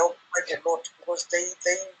 It does help quite a lot because they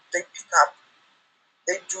pick up,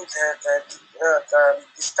 they do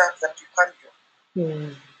the stuff that you can't do.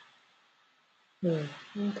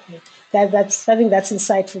 Okay. That's I think that's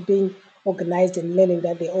insightful, being organized and learning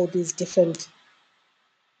that there are all these different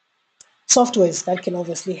softwares that can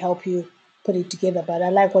obviously help you put it together. But I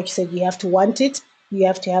like what you said, you have to want it, you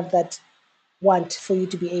have to have that want for you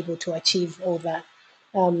to be able to achieve all that.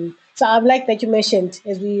 So I like that you mentioned,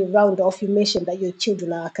 as we round off, you mentioned that your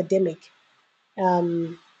children are academic.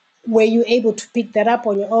 Were you able to pick that up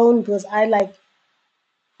on your own? Because I'm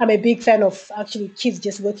a big fan of actually kids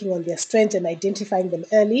just working on their strengths and identifying them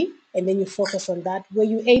early, and then you focus on that. Were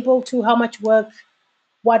you able to? How much work?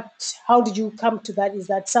 How did you come to that? Is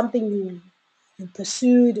that something you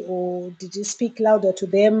pursued, or did you speak louder to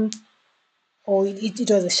them, or it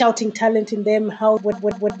was a shouting talent in them? How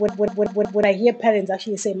what I hear parents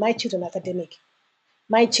actually say, my children are academic,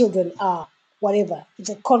 my children are whatever. It's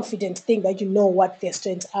a confident thing that you know what their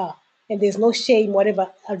strengths are, and there's no shame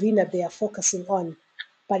whatever arena they are focusing on.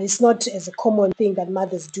 But it's not as a common thing that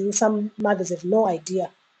mothers do. Some mothers have no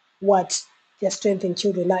idea what their strength in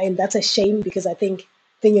children are, and that's a shame, because I think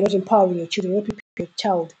then you're not empowering your children, you're not preparing your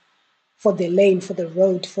child for the lane, for the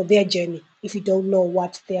road, for their journey, if you don't know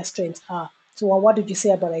what their strengths are. So, what did you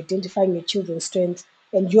say about identifying your children's strengths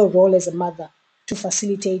and your role as a mother to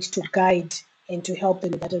facilitate, to guide, and to help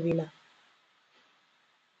them in that arena?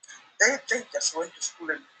 They just went to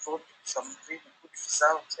school and got some really good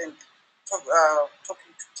results, and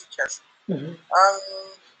talking to teachers.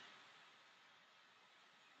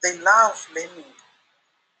 They love learning.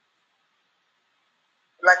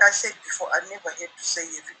 Like I said before, I never had to say,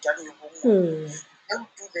 have you done your homework? They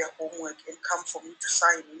would do their homework and come for me to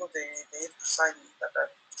sign. You know, they have to sign that I'm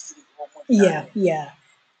doing the homework. Yeah.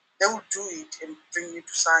 They would do it and bring me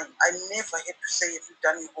to sign. I never had to say, have you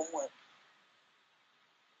done your homework?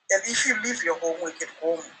 And if you leave your homework at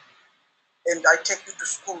home and I take you to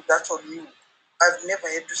school, that's on you. I've never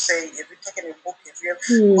had to say, have you taken a book?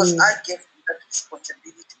 Because I gave you that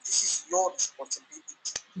responsibility. This is your responsibility.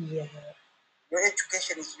 Yeah. Your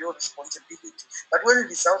education is your responsibility. But when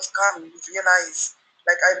results come, you realize,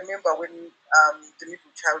 like I remember when the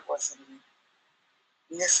middle child was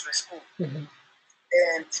in nursery school,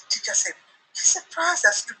 and the teacher said, she surprised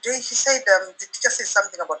us today. She said, the teacher said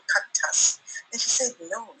something about cactus. And she said,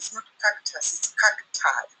 no, it's not cactus, it's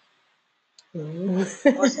cacti.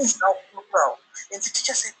 Because it's now plural. And the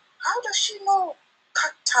teacher said, how does she know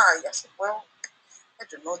cacti? I said, well, I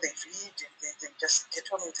don't know, they read and they just get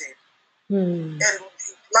on with it. And the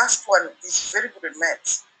last one is very good at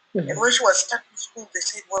maths. And when she was starting school, they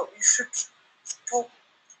said, well, you should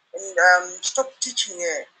stop teaching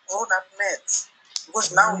her grown-up maths.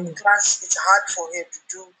 Because now in class, it's hard for her to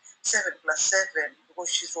do 7 plus 7 because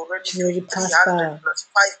she's already doing 300 plus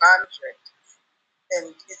 500.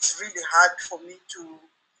 And it's really hard for me to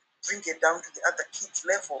bring it down to the other kids'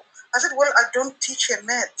 level. I said, well, I don't teach her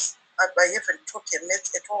maths. I haven't taught her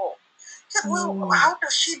maths at all. He said, well, how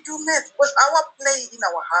does she do maths? Because our play in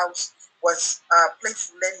our house was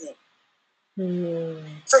playful learning.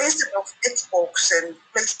 So instead of Xbox and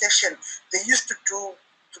PlayStation, they used to do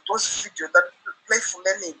those videos that playful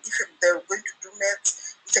learning. If they were going to do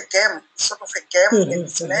maths, it's a game, it's sort of a game, and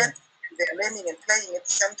it's math, and they're learning and playing at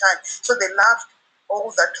the same time. So they loved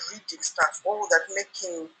all that reading stuff, all that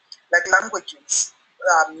making like languages,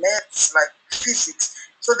 maths, like physics.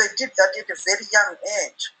 So they did that at a very young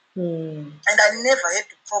age. And I never had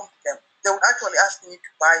to prompt them. They would actually ask me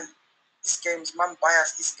to buy these games. Mom, buy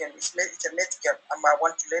us this game. It's a math game. I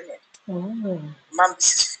want to learn it. Mom,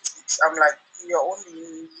 this is physics. I'm like, you're only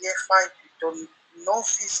in year 5. You don't know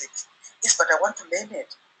physics. Yes, but I want to learn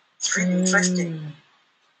it. It's really interesting.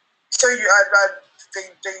 So they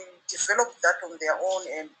developed that on their own,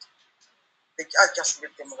 and I just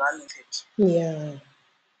let them run with it. Yeah.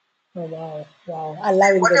 Oh, wow. Wow. And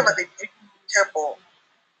Allowing them. whatever they bring to the table,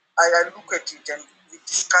 I look at it and we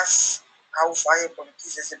discuss how viable it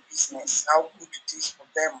is as a business, how good it is for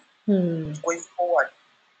them going forward.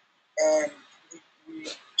 And we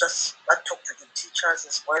just, I talk to the teachers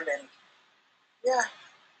as well. And yeah,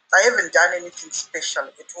 I haven't done anything special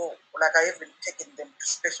at all. Like I haven't taken them to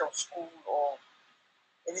special school or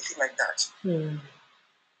anything like that.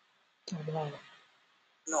 Oh, wow.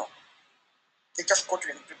 No. They just go to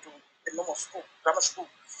the normal school, grammar school,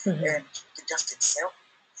 and they just excel.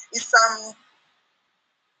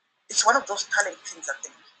 It's one of those talent things, I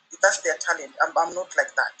think. That's their talent. I'm not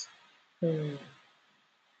like that.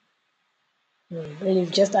 And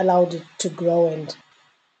you've just allowed it to grow, and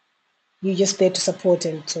you're just there to support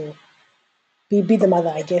and to be the mother.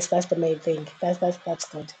 I guess that's the main thing. That's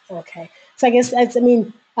good. Okay. So I guess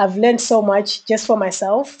I've learned so much just for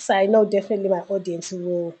myself. So I know definitely my audience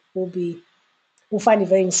will find it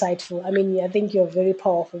very insightful. I mean, I think you're a very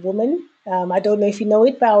powerful woman. I don't know if you know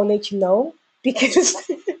it, but I'll let you know because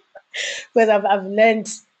I've learned,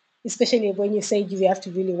 especially when you say you have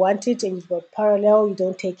to really want it and you've got parallel, you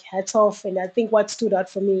don't take hats off. And I think what stood out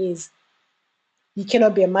for me is you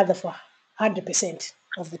cannot be a mother for 100%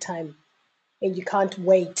 of the time, and you can't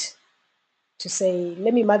wait to say,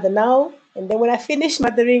 let me mother now, and then when I finish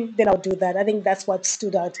mothering, then I'll do that. I think that's what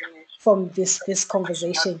stood out from this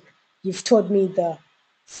conversation. You've taught me the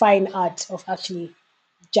fine art of actually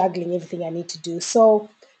juggling everything I need to do. So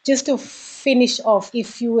just to finish off,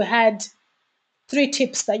 if you had 3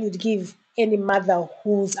 tips that you'd give any mother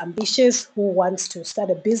who's ambitious, who wants to start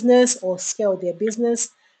a business or scale their business,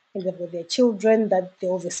 and with their children that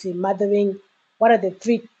they're obviously mothering, what are the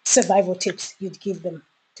 3 survival tips you'd give them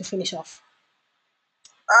to finish off?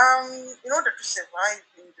 In order to survive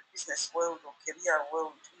in the business world or career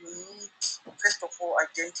world, you need, first of all,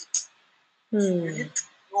 identity. You need to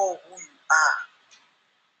know who you are.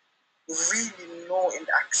 Really know and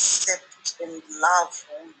accept and love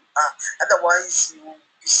who you are. Otherwise, you will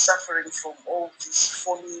be suffering from all this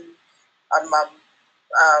phony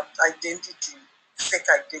identity, fake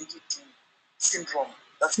identity syndrome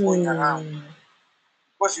that's going around.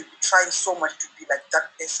 Because you're trying so much to be like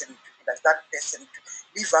that person, to be like that person, to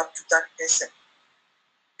live up to that person.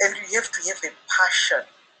 And you have to have a passion.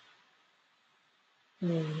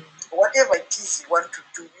 Whatever it is you want to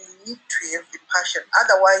do, you need to have the passion.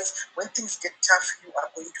 Otherwise, when things get tough, you are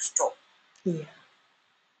going to stop. Yeah.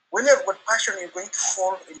 When you have got passion, you're going to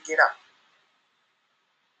fall and get up.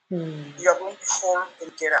 You are going to fall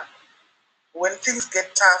and get up. When things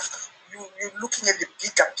get tough, you're looking at the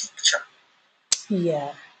bigger picture.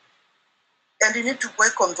 Yeah. And you need to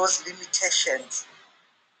work on those limitations.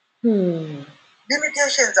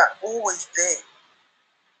 Limitations are always there.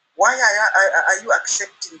 Why are you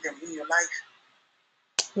accepting them in your life?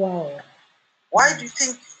 Wow. Why do you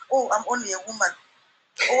think, oh, I'm only a woman?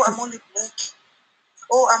 Oh, I'm only black.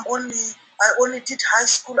 Oh, I only did high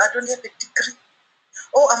school. I don't have a degree.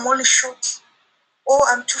 Oh, I'm only short. Oh,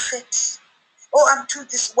 I'm too fat. Oh, I'm too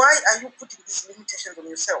this. Why are you putting these limitations on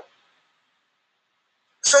yourself?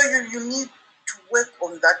 So you need to work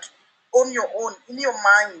on that on your own, in your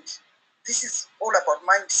mind. This is all about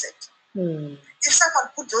mindset. If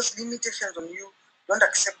someone put those limitations on you, don't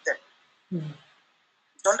accept them.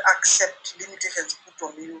 Don't accept limitations put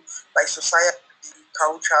on you by society,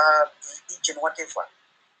 culture, religion, whatever.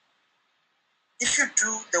 If you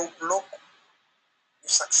do, they will block your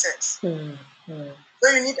success. So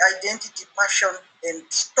you need identity, passion, and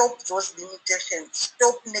stop those limitations.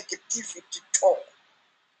 Stop negativity talk.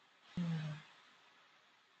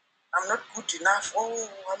 I'm not good enough. Oh,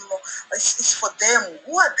 it's for them.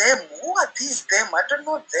 Who are them? Who are these them? I don't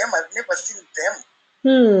know them. I've never seen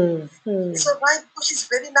them. It's all right. She's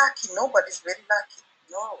very lucky. Nobody's very lucky.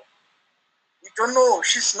 No. You don't know.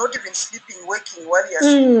 She's not even sleeping, working while you're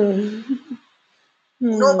sleeping.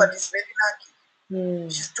 Nobody's very lucky.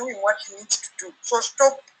 She's doing what she needs to do. So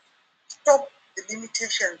stop the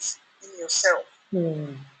limitations in yourself.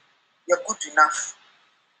 You're good enough.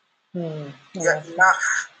 You're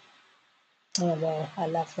enough. Oh wow, I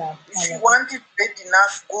love that. If you want it bad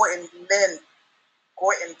enough, go and learn.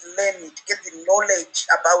 Go and learn it. Get the knowledge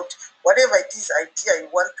about whatever it is idea you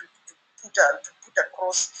want to put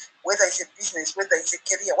across, whether it's a business, whether it's a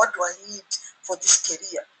career. What do I need for this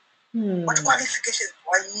career? What qualifications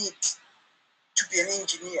do I need to be an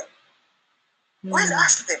engineer? Go and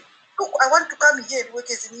ask them. Look, I want to come here and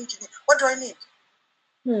work as an engineer. What do I need?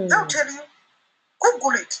 They'll tell you.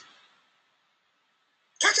 Google it.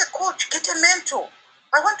 Get a coach. Get a mentor.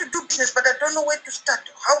 I want to do business, but I don't know where to start.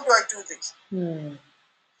 How do I do this?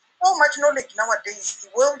 so much knowledge nowadays. The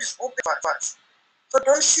world is open for us. So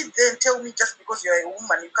don't sit there and tell me just because you're a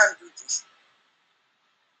woman, you can't do this.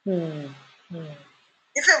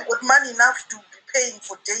 If you've got money enough to be paying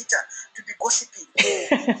for data, to be gossiping,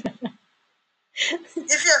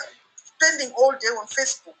 if you're spending all day on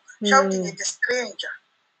Facebook shouting at a stranger,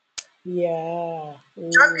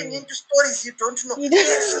 jumping into stories you don't know.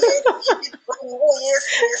 Yes, she did wrong. Oh,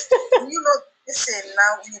 yes. And you know, listen,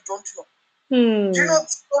 now you don't know. Do you know the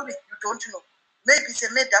story? You don't know. Maybe it's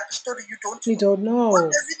a made-up story you don't know. You don't know.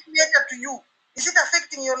 What does it matter to you? Is it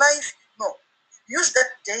affecting your life? No. Use that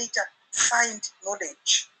data to find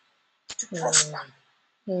knowledge, to prosper.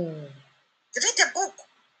 Read a book.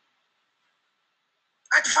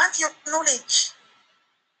 Advance your knowledge.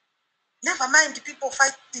 Never mind people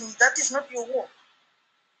fighting. That is not your war.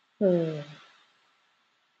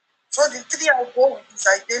 So the three I'll go with is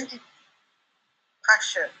identity,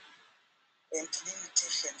 passion, and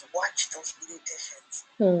limitations. Watch those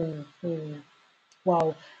limitations.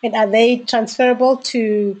 Wow. And are they transferable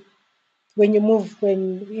to when you move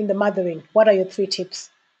when in the mothering? What are your 3 tips?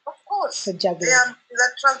 Of course, for juggling? they are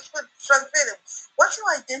transferable. What's your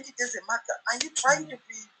identity as a mother? Are you trying to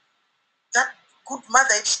be that good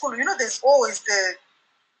mother at school? You know, there's always the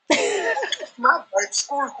mother at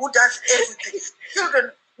school who does everything.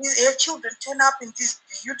 Your children turn up in these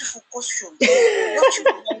beautiful costumes. Your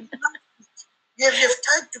children are in plastic. You have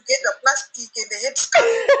tied together plastic and the headscarf.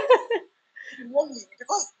 Morning,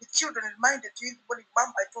 because the children reminded you in the morning,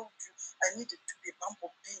 Mom, I told you I needed to be a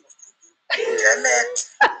bumblebee or something. Damn it.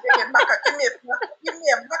 Give me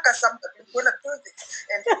a marker, something. I'm going to do this.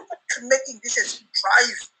 And making this as you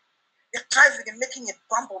drive. You're driving and making a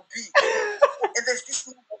bumblebee. And there's this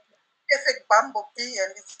perfect bumblebee,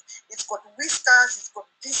 and it's got whiskers, it's got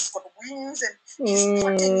this, it's got wings, and she's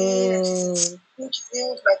trotting in, and she's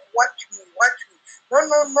things like, watch me.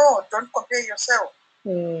 No, don't compare yourself.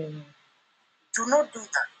 Do not do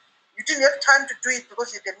that. You didn't have time to do it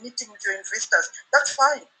because you had a meeting with your investors. That's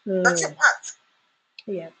fine. That's your path.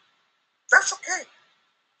 Yeah. That's okay.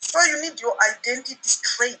 So you need your identity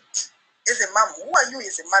straight as a mom. Who are you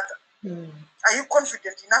as a mother? Are you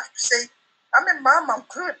confident enough to say, I'm a mom, I'm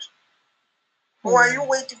good? Or are you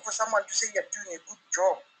waiting for someone to say you're doing a good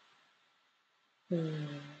job?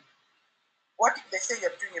 What if they say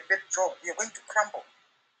you're doing a bad job? You're going to crumble.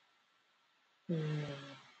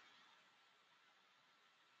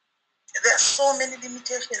 There are so many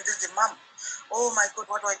limitations as a mom. Oh my God,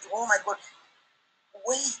 what do I do? Oh my God.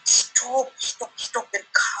 Wait, stop and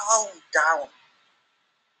calm down.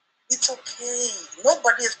 It's okay.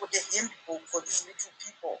 Nobody has got a handbook for these little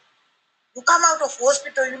people. You come out of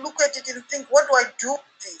hospital, you look at it and think, what do I do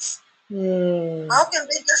with this? How can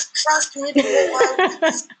they just trust me to go out with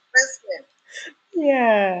this person?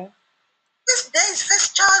 Yeah. This day's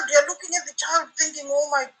first child, you're looking at the child thinking, oh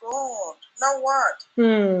my God, now what?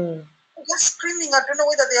 They're just screaming. I don't know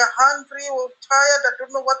whether they are hungry or tired. I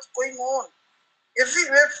don't know what's going on. Every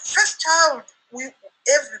first child,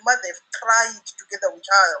 every mother have cried together with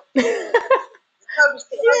child. The child is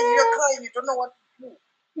crying, you're crying, you don't know what to do.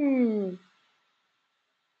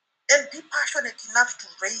 And be passionate enough to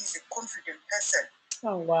raise a confident person.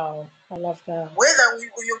 Oh wow, I love that. Whether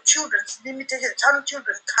your children's limited, some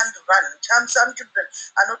children can't run, some children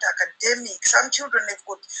are not academic, some children have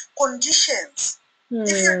got conditions.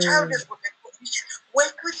 If your child has got a condition,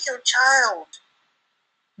 work with your child.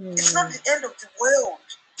 It's not the end of the world.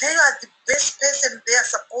 They are the best person they are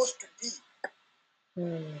supposed to be.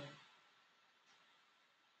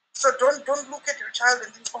 So don't look at your child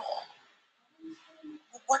and think, oh,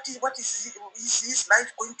 what is his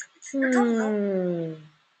life going to be? You don't know.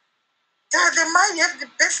 They might have the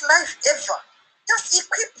best life ever. Just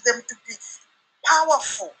equip them to be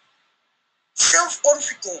powerful,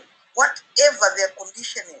 self-confident, whatever their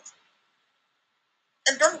condition is.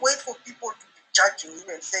 And don't wait for people to be judging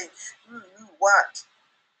you and saying, what?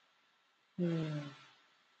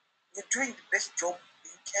 You're doing the best job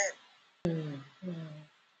you can.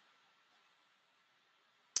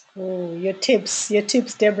 Oh, your tips,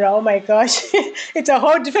 Debrah. Oh my gosh. It's a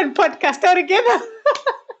whole different podcast altogether.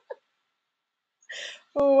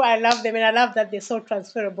 Oh, I love them, and I love that they're so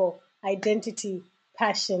transferable. Identity,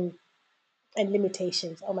 passion, and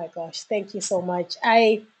limitations. Oh my gosh. Thank you so much.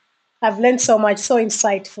 I've learned so much, so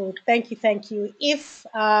insightful. Thank you. If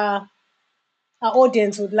our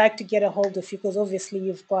audience would like to get a hold of you, because obviously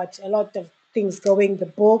you've got a lot of things going, the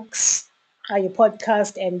books, your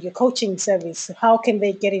podcast, and your coaching service, how can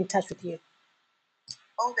they get in touch with you?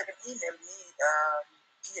 Oh, they can email me,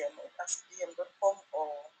 DM at askdm.com, or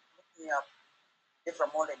look me up, Debrah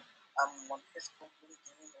Mowlem. I'm on Facebook,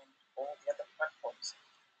 LinkedIn, and all the other platforms.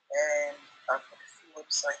 and I've got a few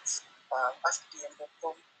websites,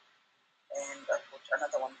 askdm.com, and I've got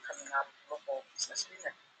another one coming up, Global Business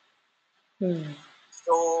Women.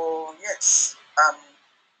 So yes,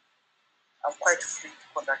 I'm quite free to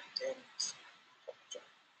contact and talk to.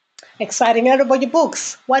 Exciting. What about your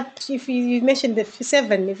books? What if you mentioned the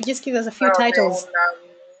 7? If you just give us a few They're titles. on,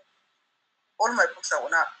 all my books are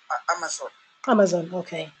on Amazon. Amazon,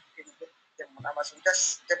 okay. You can get them on Amazon.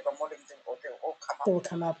 Just Debrah Mowlem, they'll all come up. They will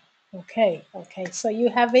come up. Okay, okay. So you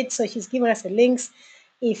have it. So she's given us the links.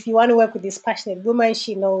 If you want to work with this passionate woman,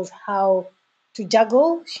 she knows how to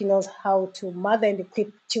juggle. She knows how to mother and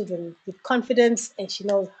equip children with confidence, and she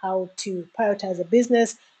knows how to prioritize a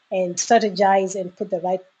business and strategize and put the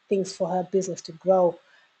right things for her business to grow.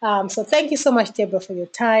 So thank you so much, Debrah, for your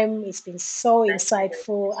time. It's been so Thank you,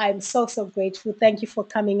 insightful. ladies. I'm so, so grateful. Thank you for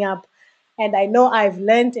coming up. And I know I've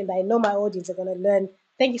learned, and I know my audience are going to learn.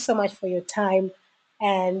 Thank you so much for your time.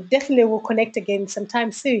 And definitely we'll connect again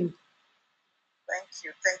sometime soon. Thank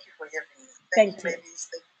you. Thank you for having me. Thank you, Thank you. ladies.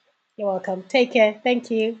 Thank you. You're welcome. Take care. Thank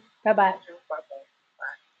you. Bye bye. You too. Bye-bye.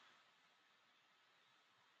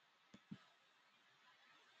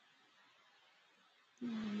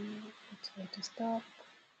 Bye. Try to stop.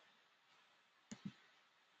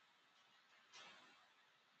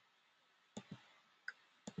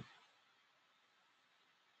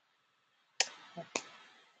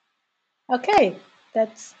 Okay,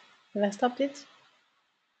 that's. Have I stopped it?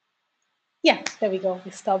 Yeah, there we go.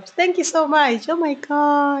 We stopped. Thank you so much. Oh my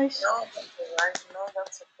gosh. No, that's all right. No,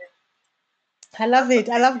 that's okay. I love That's it.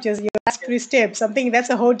 I okay. love just your last Yes. 3 steps. I'm thinking that's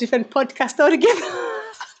a whole different podcast altogether.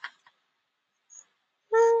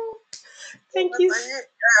 So Thank that's, you.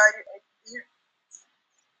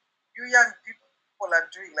 you young people are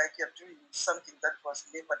doing like you're doing something that was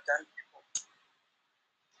never done before.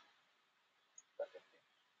 But okay.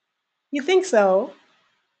 You think so?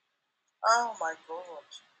 Oh my God.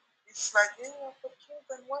 It's like, hey, I've got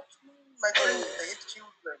children, watch me. My friends, they had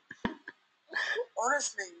children.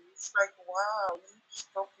 Honestly, it's like, wow, you need to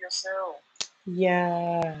stop yourself.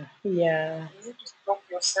 Yeah, yeah. You need to stop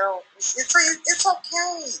yourself. It's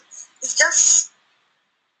okay. It's just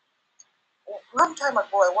a long time ago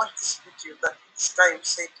I watched this video that this guy who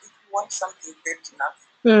said if you want something bad enough,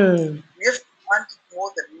 Mm. you have to want it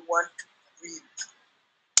more than you want to breathe.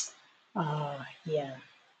 Oh, yeah.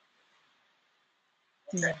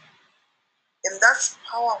 Okay? Yeah. And that's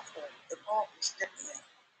powerful, a powerful statement.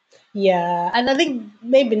 Yeah. And I think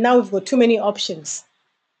maybe now we've got too many options.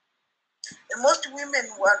 And most women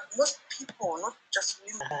want, most people, not just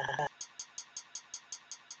women,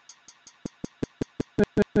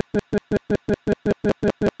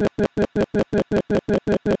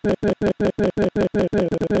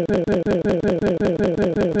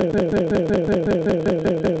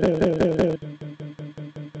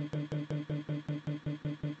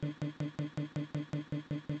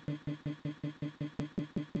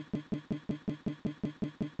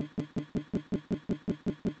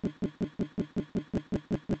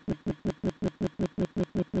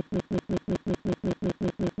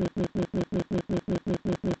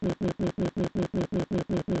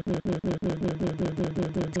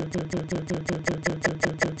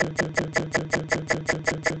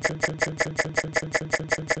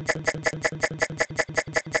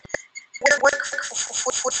 work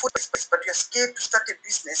for but you're scared to start a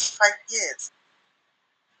business 5 years.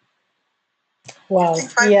 You Wow.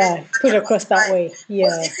 think 5 years Yeah. is such Put a long across that time. way. Because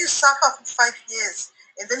Yeah. if you suffer for 5 years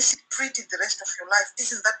and then sit pretty the rest of your life,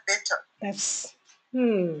 isn't that better? That's.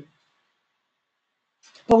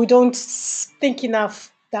 But we don't think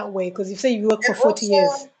enough that way because you say you work for And 40 years.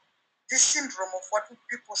 also this syndrome of what would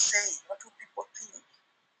people say, what would people think?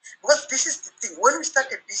 Because this is the thing. When we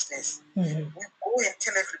start a business, Mhm. we go and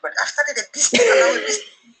tell everybody, I've started a business, I'm now a business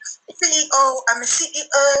CEO, I'm a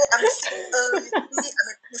CEO, I'm a CEO, you see me, I'm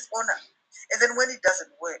a business owner. And then when it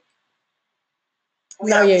doesn't work, we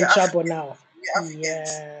Now are you're we in are trouble Africans. now. We are Africans.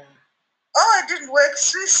 Yeah. Oh, it didn't work.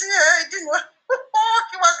 Swiss, yeah, it didn't work.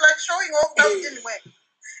 He was like showing off, now it didn't work.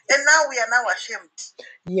 And now we are now ashamed.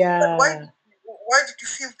 But Yeah. why did you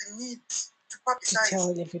feel the need to To publicize?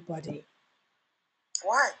 tell everybody.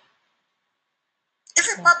 Why? If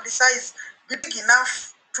you Wow. publicize, be big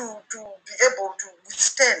enough to be able to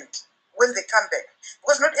withstand when they come back.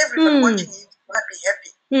 Because not everybody Hmm. watching you is gonna be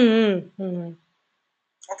happy. Hmm.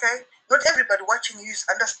 Okay? Not everybody watching you is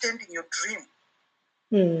understanding your dream.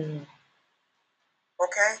 Hmm.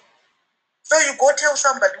 Okay? So you go tell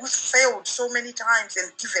somebody who's failed so many times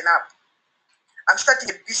and given up, I'm starting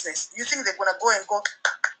a business. You think they're gonna go and go,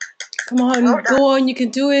 Come well on, done? go on. You can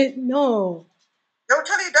do it. No. They'll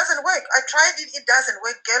tell you it doesn't work. I tried it, it doesn't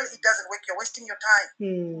work, girl, it doesn't work, you're wasting your time.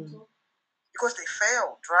 Because they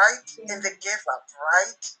failed, right? And they gave up,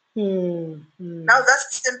 right? Now that's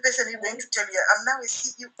the same person you're going to tell you, I'm now a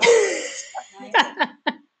CEO.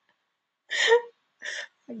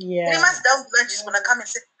 Yeah. 3 months down the line, she's gonna come and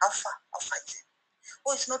say, how far is it?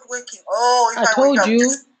 Oh, it's not working. Oh, if I I wait, told I'll you.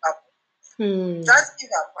 just give up. Just give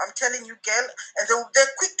up. I'm telling you, girl. And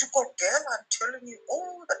they're quick to call, girl. I'm telling you.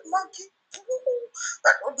 Oh, that monkey. Ooh,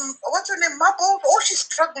 that what's her name? Marble. Oh, she's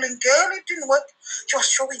struggling, girl. It didn't work. She was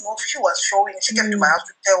showing off. She was showing. She came to my house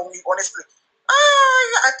to tell me honestly.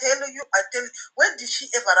 Yeah, I tell you. When did she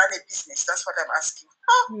ever run a business? That's what I'm asking.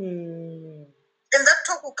 And that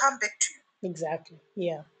talk will come back to you. Exactly.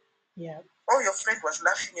 Yeah. Yeah. Oh, your friend was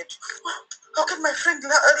laughing at you. Oh, how can my friend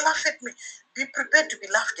laugh at me? Be prepared to be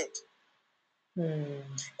laughed at.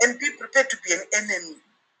 And be prepared to be an enemy.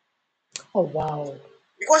 Oh, wow.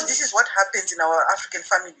 Because this is what happens in our African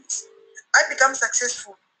families. I become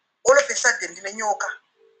successful. All of a sudden, Dimenyoka.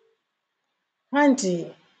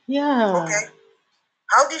 Auntie. Yeah. Okay.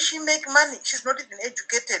 How did she make money? She's not even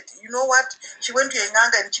educated. You know what? She went to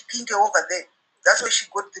Enganga and Chipinge over there. That's where she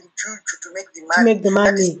got the juju to make the money. To make the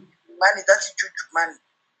money. That is money. That's juju money.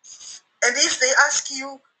 And if they ask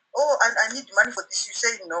you, oh, I need money for this, you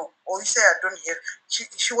say no. Or you say I don't have.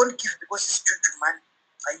 She won't give because it's juju money.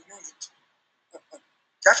 I knew it.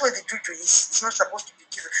 That's where the juju is. It's not supposed to be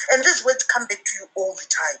given. And these words come back to you all the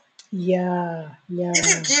time. Yeah. Yeah. If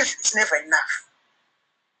you give, it's never enough.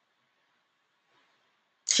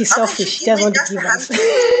 She's selfish. She doesn't want to give us.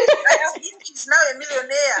 She's now a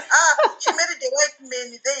millionaire. She married a white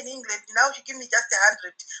man there in England. Now she give me just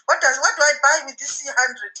 100. What do I buy with this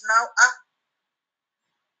 100 now?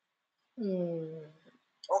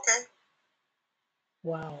 Okay.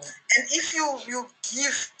 Wow. And if you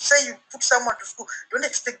give, say you put someone to school, don't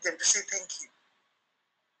expect them to say thank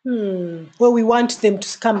you. Well, we want them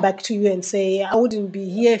to come back to you and say, I wouldn't be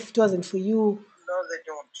here if it wasn't for you. No, they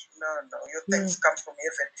don't. No. Your thanks come from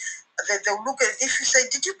heaven. They'll look at, if you say,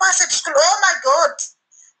 did you pass at school? Oh my God.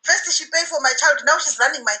 First she paid for my child. Now she's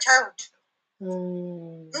running my child.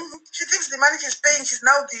 She thinks the money she's paying, she's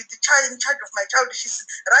now the child in charge of my child. She's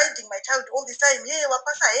riding my child all the time. Hey,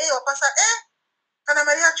 wapasa. Kana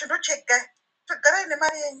Maria, you don't check guy.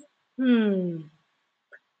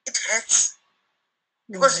 It hurts.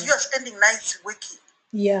 Because you are spending nights working.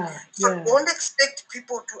 Yeah. So don't expect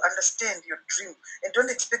people to understand your dream, and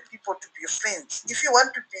don't expect people to be your friends. If you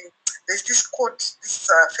want to be, there's this quote, this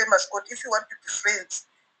famous quote. If you want to be friends,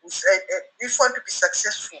 if you want to be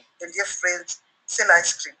successful and have friends, sell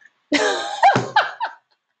ice cream.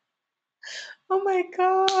 Oh my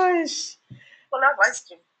gosh. People love ice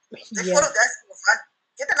cream. They follow the ice cream van.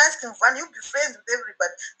 Get an ice cream van, you'll be friends with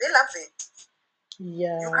everybody. They love it.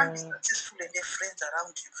 Yeah. You can't be successful and have friends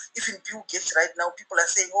around you. Even Bill Gates right now, people are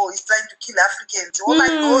saying, oh, he's trying to kill Africans. Oh my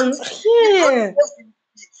God. Yeah.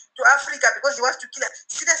 To Africa because he wants to kill us.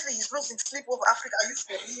 Seriously, he's losing sleep over Africa. Are you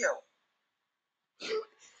for real?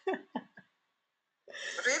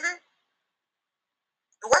 Really?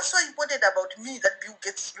 What's so important about me that Bill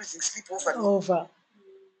Gates is losing sleep over me?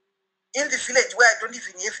 In the village where I don't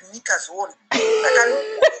even have knickers on. I can't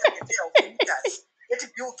even a pair of knickers. Yet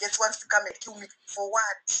Bill Gates wants to come and kill me. For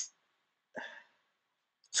what?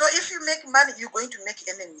 So if you make money, you're going to make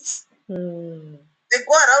enemies. They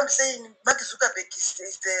go around saying Mark Zuckerberg is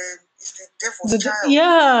the devil's child.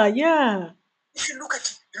 Yeah. If you look at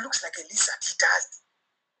it, he looks like a lizard. He does.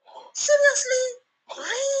 Seriously?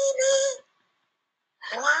 Really?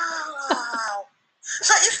 Wow.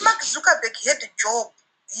 So if Mark Zuckerberg had a job,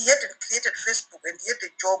 he hadn't created Facebook and he had a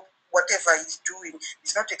job, whatever he's doing,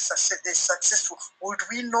 he's not successful, would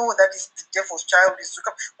we know that is the devil's child? Is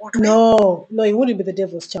Zuckerberg? No, he wouldn't be the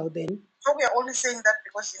devil's child then. So we are only saying that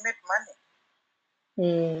because he made money.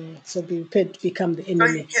 So be prepared to become the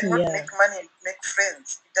enemy. So you cannot make money and make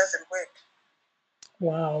friends. It doesn't work.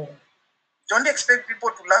 Wow. Don't expect people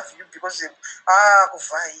to love you because they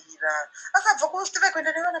kuvaira. Akabva kustrike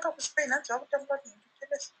kuenda nevana kakuSpain hanzi vakutamba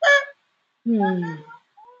tennis.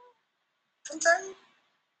 Funzai.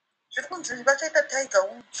 Zviri kunzi vachaita Tiger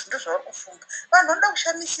Woods ndozvavari kufunga. Vanhu vanoda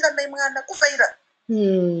kushamisira mai mwana kuvaira.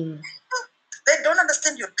 They don't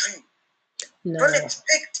understand your dream. No. Don't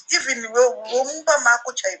expect even womumba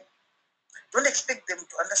mako chaivo. Don't expect them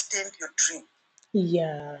to understand your dream.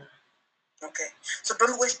 Yeah. Okay. So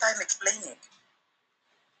don't waste time explaining.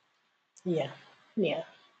 Yeah.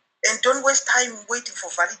 And don't waste time waiting for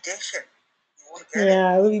validation. You won't get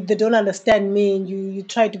it. They don't understand me, and you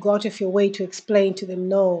try to go out of your way to explain to them.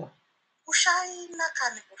 No. Kushaina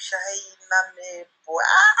mepo.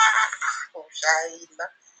 Kushaina.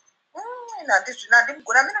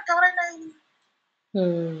 nandimugona minotaura naini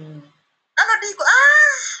Mm. anodiko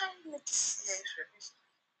inotisiya izvozvo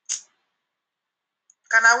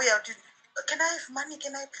kana auya kuti can I have money,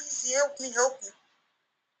 can I please help me,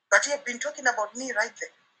 but you have been talking about me right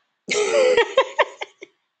there.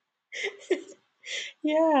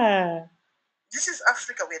 Yeah. This is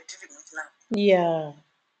Africa we are dealing with now. Yeah.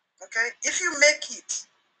 Okay, if you make it,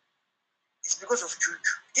 it's because of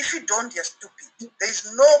juju. If you don't, you're stupid. There is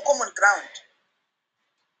no common ground.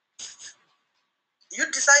 You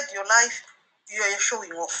decide your life, you're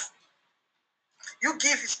showing off. You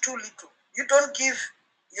give is too little. You don't give,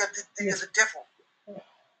 you're the devil.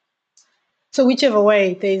 So whichever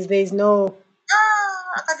way, there's no.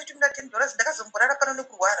 Akanditumira $10 ndakazomborara pano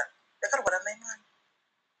nekurwara ndakarwara naimwana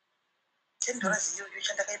 $10 iyoyo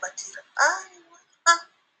chandakaibatira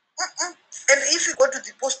and if you go to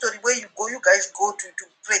the postori where you guys go to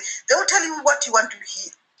pray, they will tell you what you want to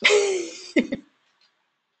hear.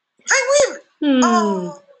 They will.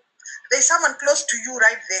 Oh, there's someone close to you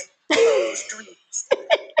right there who's doing it.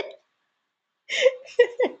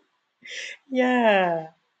 Yeah.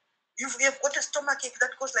 You've got a stomachache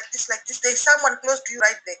that goes like this. There's someone close to you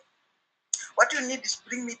right there. What you need is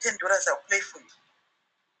bring me $10, I'll play for you.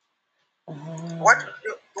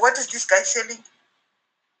 What is this guy selling?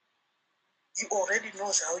 He already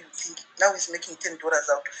knows how you think. Now he's making $10 out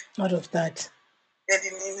of it. Out of that. And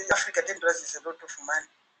in Africa, $10 is a lot of money.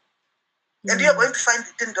 And you're going to find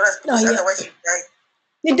the $10 because otherwise you die.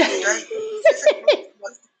 You die.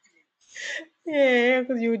 Yeah,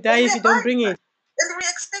 because you die if you don't bring it. And we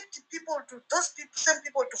expect same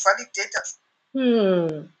people to validate us.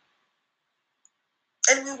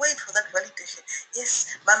 And we wait for that validation.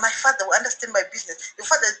 Yes, my father will understand my business. Your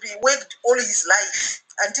father has been worked all his life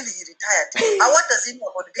until he retired. And what does he know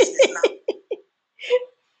about business now?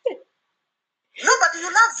 No, but you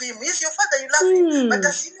love him. He's your father, you love him. But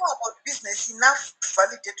does he know about business enough to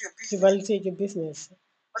validate your business? To validate your business.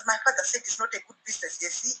 But my father said it's not a good business.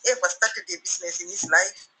 Yes, he ever started a business in his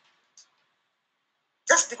life.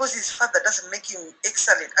 Just because his father doesn't make him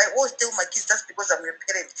excellent. I always tell my kids, just because I'm your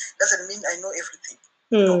parent doesn't mean I know everything.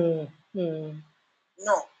 No.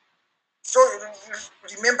 So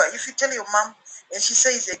remember, if you tell your mom and she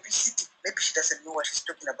says ABCD, maybe she doesn't know what she's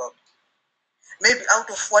talking about. Maybe out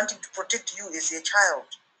of wanting to protect you as a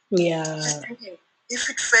child. Yeah. She's thinking, if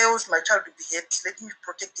it fails, my child will be hurt. Let me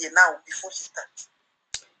protect her now before she starts.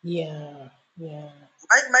 Yeah. Yeah.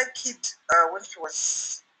 My kid, when she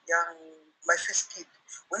was young, my first kid,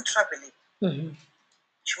 went traveling.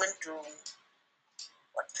 She went to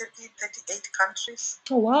 38 countries.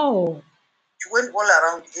 Oh, wow. She went all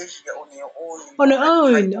around Asia on her own. On her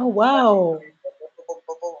own? Oh, wow.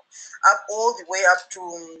 Up all the way up to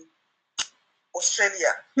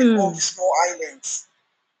Australia and all the small islands.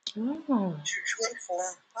 Oh. She went for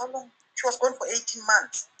how long? She was gone for 18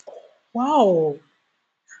 months. Wow.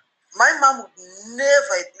 My mom would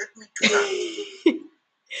never let me do that.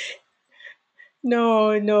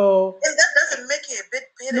 No. And that doesn't make her a bad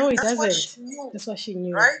parent. No, it That's doesn't. what she knew. That's what she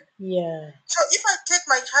knew. Right? Yeah. So if I take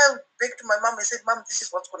my child back to my mom and say, Mom, this is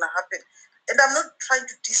what's going to happen. And I'm not trying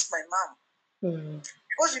to diss my mom.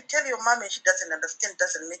 Because you tell your mom and she doesn't understand,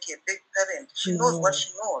 doesn't make her a big parent. She knows what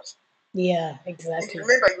she knows. Yeah, exactly. And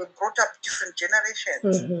remember, you were brought up different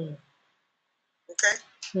generations. Okay?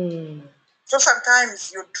 So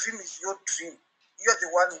sometimes your dream is your dream. You're the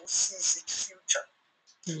one who sees its future.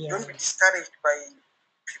 Yeah. Don't be discouraged by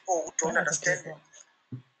people who don't understand it.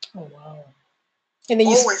 Oh, wow. And then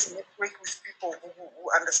always network with people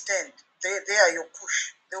who understand. They are your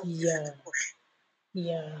push. They'll give you the push.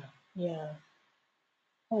 Yeah.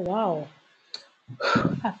 Oh, wow.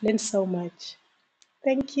 I've learned so much.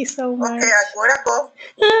 Thank you so much. Okay, I gotta go.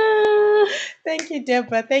 Thank you,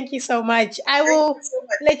 Debrah. Thank you so much. I will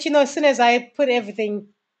let you know as soon as I put everything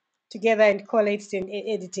together and collate it in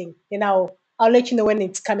editing. Then I'll let you know when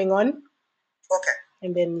it's coming on. Okay.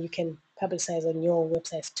 And then you can publicize on your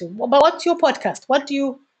websites too. But what's your podcast? What do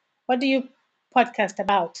you podcast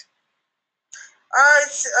about?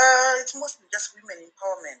 It's mostly just women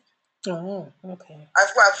empowerment. Oh, okay. I've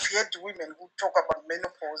heard women who talk about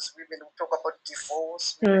menopause, women who talk about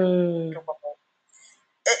divorce, women who talk about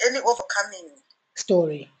any overcoming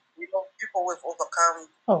story. People who have overcome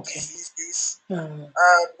diseases.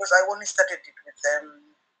 Because I only started it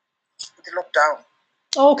with the lockdown.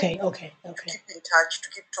 Okay. To keep in touch, to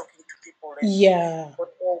keep talking to people. And got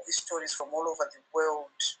all these stories from all over the world,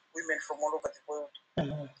 women from all over the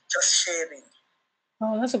world, just sharing.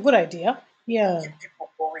 Oh, that's a good idea. Yeah. Keep people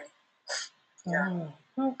going. Yeah.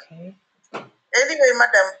 Oh, okay. Anyway,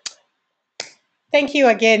 madam. Thank you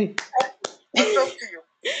again. I'll talk to you.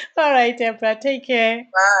 All right, Deborah, take care.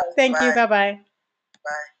 Bye. Thank you. Bye. Bye-bye.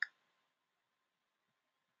 Bye.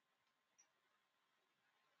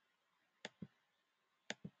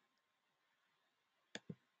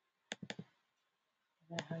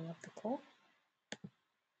 I hung up the call.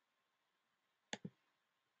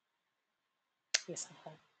 Yes, I'm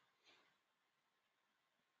home.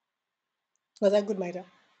 Was that good, Maida?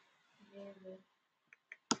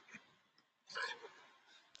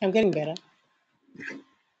 I'm getting better.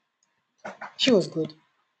 She was good.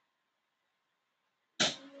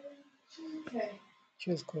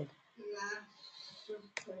 She was good.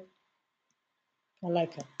 I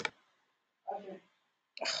like her.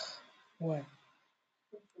 What?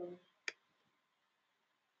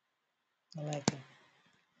 I like her.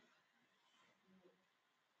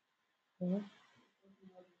 Mm-hmm.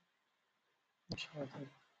 She was good.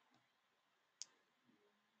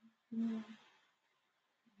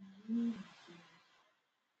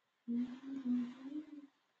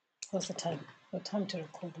 What's the time? What time to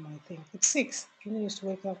record my thing? It's 6. You used to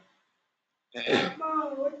wake up.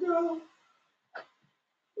 Mom, what do?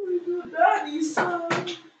 We do daddy's son.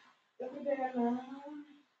 Every day now.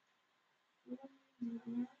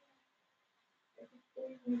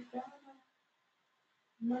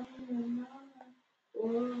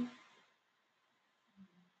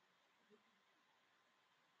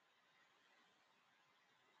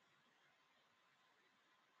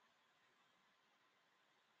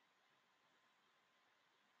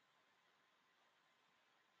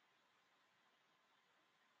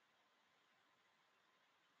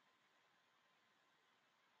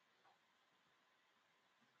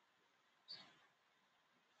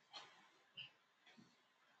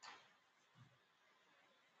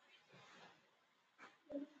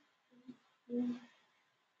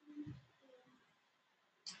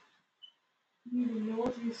 You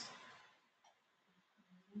notice.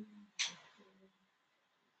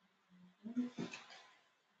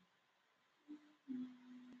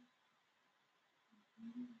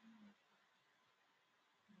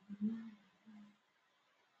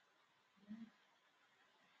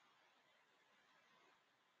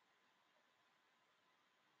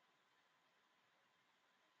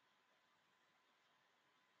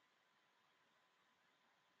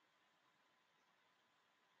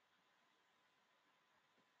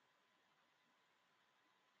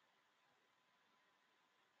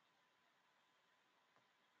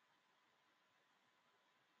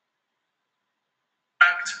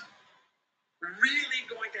 Really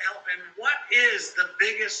going to help? And what is the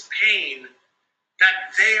biggest pain that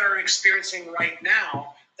they are experiencing right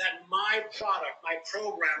now that my product, my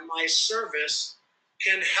program, my service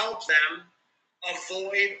can help them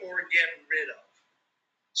avoid or get rid of?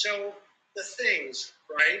 So the things,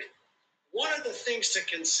 right? One of the things to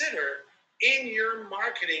consider in your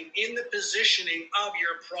marketing, in the positioning of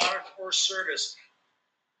your product or service.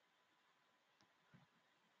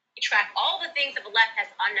 Track all the things that the left has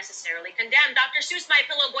unnecessarily condemned. Dr. Seuss, My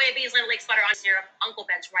Pillow, Goya Bees, Little Lake Sputter on Syrup, Uncle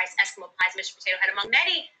Ben's Rice, Eskimo Pies, Mr. Potato Head, among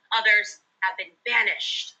many others, have been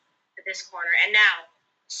banished to this corner. And now,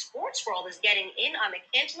 sports world is getting in on the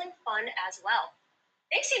canceling fun as well.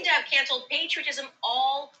 They seem to have canceled patriotism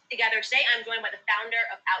altogether. Today, I'm joined by the founder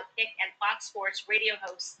of Outkick and Fox Sports radio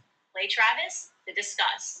host, Clay Travis, to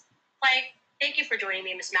discuss. Clay, thank you for joining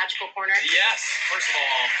me in this magical corner. Yes, first of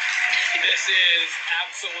all, this is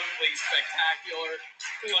absolutely spectacular.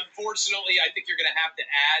 Unfortunately, I think you're going to have to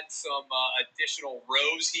add some additional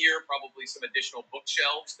rows here, probably some additional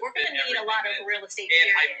bookshelves. We're going to need a lot of real estate.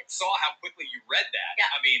 And I saw how quickly you read that.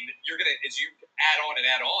 Yeah. I mean, you're going to, as you add on and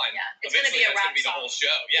add on, yeah, it's going to be a wrap. The whole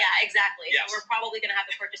show. Yeah, exactly. Yes. So we're probably going to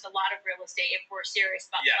have to purchase a lot of real estate if we're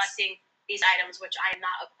serious about collecting these items, which I'm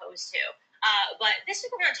not opposed to. But this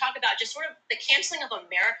week we're going to talk about just sort of the canceling of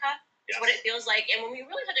America. Is what it feels like. And when we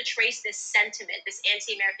really had to trace this sentiment, this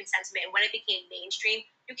anti-American sentiment, and when it became mainstream,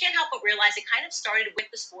 you can't help but realize it kind of started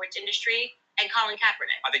with the sports industry and Colin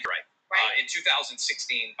Kaepernick. I think you're right. In 2016,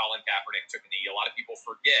 Colin Kaepernick took a knee. A lot of people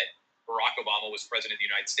forget Barack Obama was president of the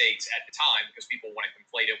United States at the time because people want to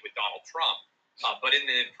conflate it with Donald Trump. But in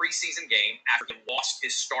the preseason game, after he lost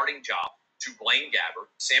his starting job to Blaine Gabbert,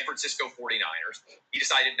 San Francisco 49ers, he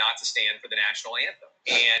decided not to stand for the national anthem.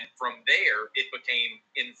 And from there, it became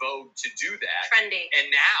in vogue to do that. Trendy. And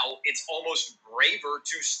now it's almost braver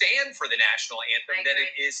to stand for the national anthem than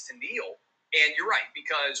it is to kneel. And you're right,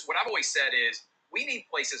 because what I've always said is we need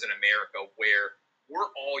places in America where we're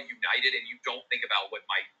all united and you don't think about what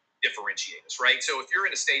might differentiate us, right? So if you're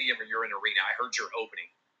in a stadium or you're in an arena, I heard your opening.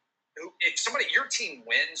 if somebody, your team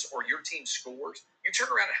wins or your team scores, you turn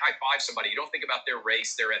around and high five somebody. You don't think about their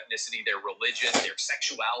race, their ethnicity, their religion, their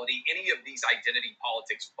sexuality, any of these identity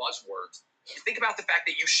politics buzzwords. You think about the fact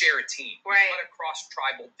that you share a team, right? You cut across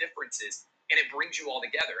tribal differences, and it brings you all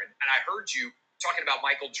together. And I heard you talking about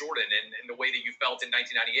Michael Jordan and the way that you felt in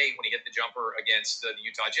 1998 when he hit the jumper against the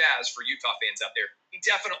Utah Jazz. For Utah fans out there, he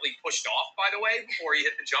definitely pushed off, by the way, before he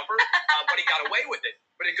hit the jumper, but he got away with it.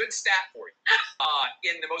 But a good stat for you.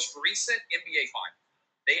 In the most recent NBA final,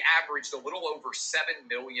 they averaged a little over 7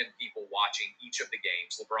 million people watching each of the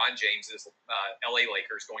games. LeBron James's LA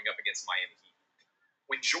Lakers going up against Miami Heat.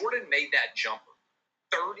 When Jordan made that jumper,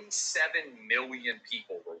 37 million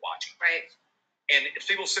people were watching. Right. And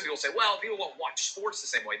some people say, well, people won't watch sports the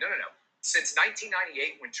same way. No. Since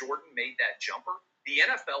 1998, when Jordan made that jumper, the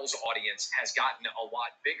NFL's audience has gotten a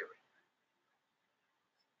lot bigger.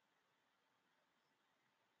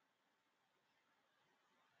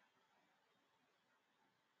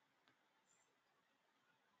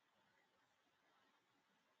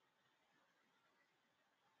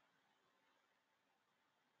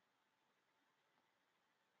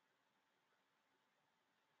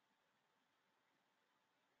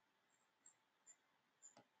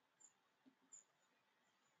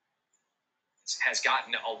 Has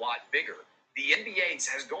gotten a lot bigger. The NBA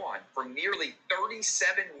has gone from nearly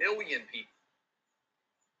 37 million people.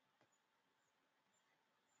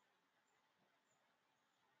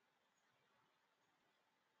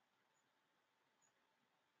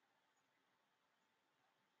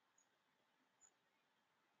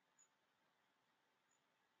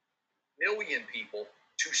 Million people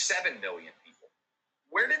to 7 million people.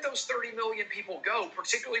 Where did those 30 million people go,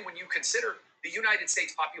 particularly when you consider the United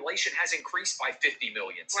States population has increased by 50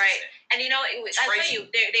 million since right. then? And I'll tell you,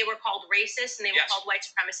 they were called racist and they were called white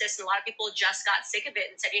supremacists, and a lot of people just got sick of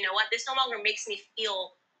it and said, you know what, this no longer makes me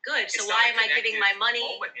feel good, so why am I giving my money?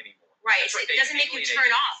 Right, it doesn't make you turn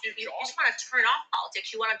off. You just want to turn off politics.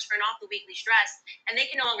 You want to turn off the weekly stress, and they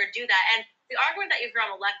can no longer do that. And the argument that you hear on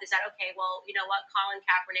the left is that, okay, well, you know what, Colin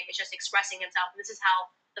Kaepernick is just expressing himself, and this is how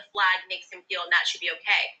the flag makes him feel, and that should be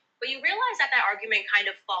okay. But you realize that argument kind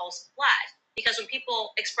of falls flat, because when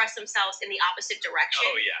people express themselves in the opposite direction,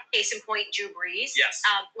 case in point, Drew Brees,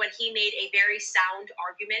 when he made a very sound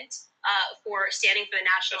argument for standing for the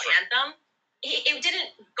national anthem, it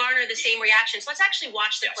didn't garner the same reaction. So let's actually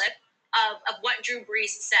watch the clip of what Drew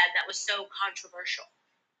Brees said that was so controversial.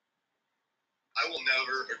 I will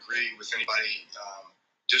never agree with anybody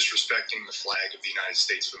disrespecting the flag of the United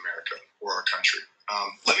States of America or our country.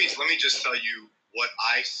 Let me just tell you what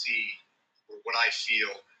I see or what I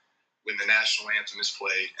feel when the national anthem is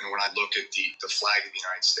played and when I look at the flag of the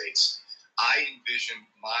United States. I envision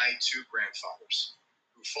my two grandfathers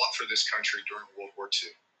who fought for this country during World War II,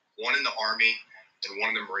 one in the Army and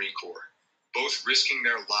one in the Marine Corps, both risking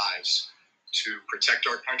their lives to protect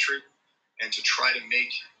our country and to try to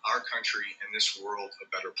make our country and this world a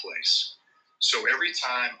better place. So every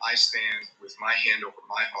time I stand with my hand over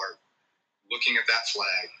my heart, looking at that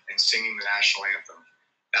flag and singing the national anthem,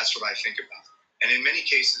 that's what I think about. And in many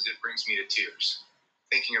cases, it brings me to tears,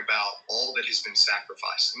 thinking about all that has been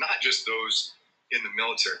sacrificed, not just those in the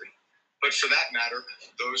military, but for that matter,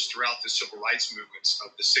 those throughout the civil rights movements of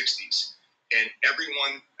the 60s, and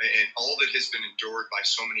everyone and all that has been endured by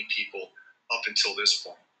so many people up until this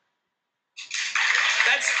point.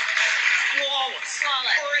 That's flawless.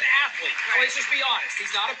 For an athlete. Right. Let's just be honest.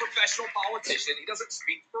 He's not a professional politician. He doesn't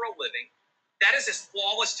speak for a living. That is as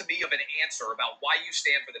flawless to me of an answer about why you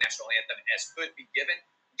stand for the national anthem as could be given.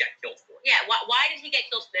 He got killed for it. Yeah, why did he get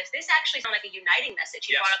killed for this? This actually sounded like a uniting message.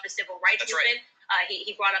 He brought up the civil rights movement. Right.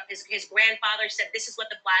 He brought up his grandfather said, this is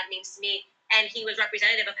what the flag means to me. And he was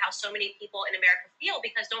representative of how so many people in America feel,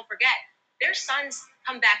 because don't forget, their sons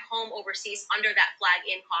come back home overseas under that flag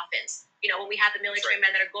in coffins. You know, when we have the military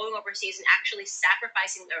men that are going overseas and actually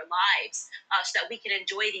sacrificing their lives so that we can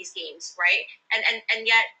enjoy these games, right? And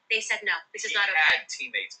yet they said, no, this is not okay. He had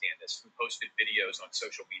teammates, Candace, who posted videos on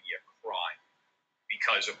social media crying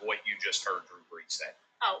because of what you just heard Drew Brees say.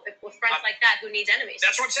 Oh, with friends like that, who needs enemies?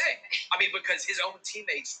 That's what I'm saying. I mean, because his own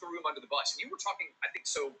teammates threw him under the bus. And you were talking, I think,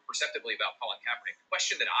 so perceptively about Colin Kaepernick. The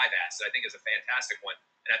question that I've asked that I think is a fantastic one,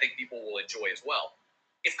 and I think people will enjoy as well.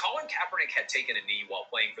 If Colin Kaepernick had taken a knee while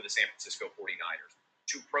playing for the San Francisco 49ers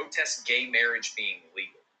to protest gay marriage being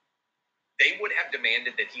legal, they would have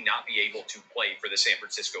demanded that he not be able to play for the San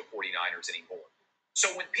Francisco 49ers anymore.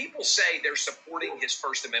 So when people say they're supporting his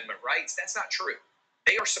First Amendment rights, that's not true.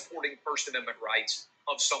 They are supporting First Amendment rights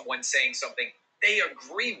of someone saying something they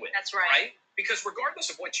agree with. That's right. Because regardless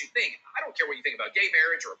of what you think, I don't care what you think about gay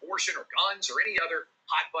marriage or abortion or guns or any other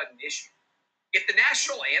hot button issue. If the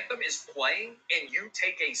national anthem is playing and you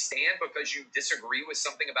take a stand because you disagree with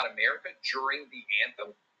something about America during the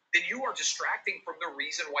anthem, then you are distracting from the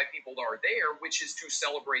reason why people are there, which is to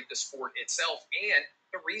celebrate the sport itself. And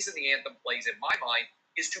the reason the anthem plays, in my mind,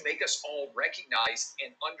 is to make us all recognize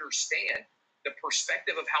and understand the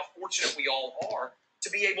perspective of how fortunate we all are to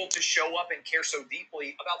be able to show up and care so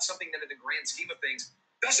deeply about something that in the grand scheme of things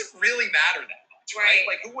doesn't really matter that much, right?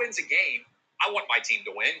 Like, who wins a game? I want my team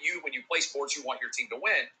to win. When you play sports, you want your team to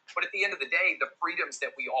win. But at the end of the day, the freedoms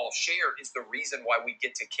that we all share is the reason why we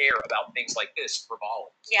get to care about things like this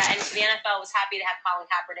frivolity. Yeah, and so the NFL was happy to have Colin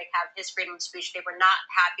Kaepernick have his freedom of speech. They were not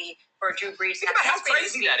happy for Drew Brees to Think have about how his freedom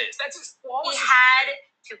of crazy speech. that is. That's just flawless. He had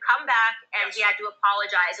to come back and he had to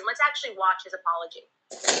apologize. And let's actually watch his apology.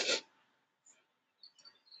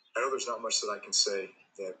 I know there's not much that I can say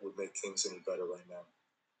that would make things any better right now,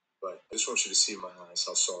 but I just want you to see in my eyes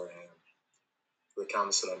how sorry I am for the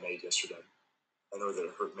comments that I made yesterday. I know that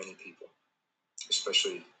it hurt many people,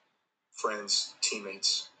 especially friends,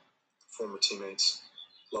 teammates, former teammates,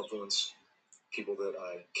 loved ones, people that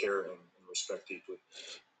I care and respect deeply.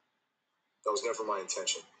 That was never my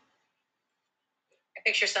intention. I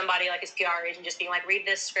picture somebody like his PR agent just being like, read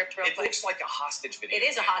this script real quick. It looks like a hostage video. It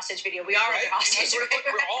is a hostage video. We are under hostage.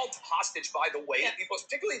 We're all hostage by the way people,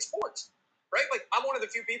 particularly in sports, right? Like, I'm one of the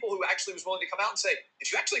few people who actually was willing to come out and say, did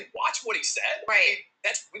you actually watch what he said? Right.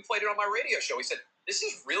 We played it on my radio show. He said, this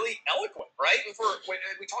is really eloquent, right? And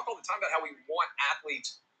we talk all the time about how we want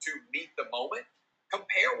athletes to meet the moment.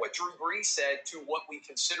 Compare what Drew Brees said to what we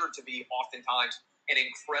consider to be oftentimes an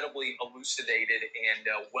incredibly elucidated and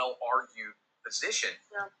well-argued position.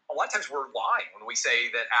 Yeah. A lot of times we're lying when we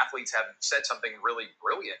say that athletes have said something really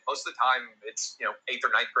brilliant. Most of the time it's 8th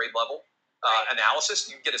or 9th grade level analysis.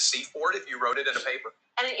 You get a C for it if you wrote it in a paper.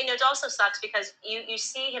 And it also sucks because you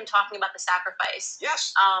see him talking about the sacrifice.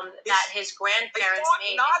 Yes. That his grandparents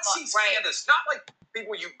made. Nazis, Candace, not like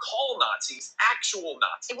people you call Nazis, actual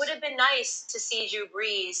Nazis. It would have been nice to see Drew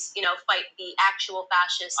Brees, fight the actual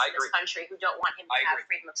fascists in this country who don't want him to have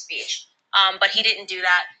freedom of speech. But he didn't do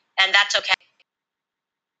that, and that's okay.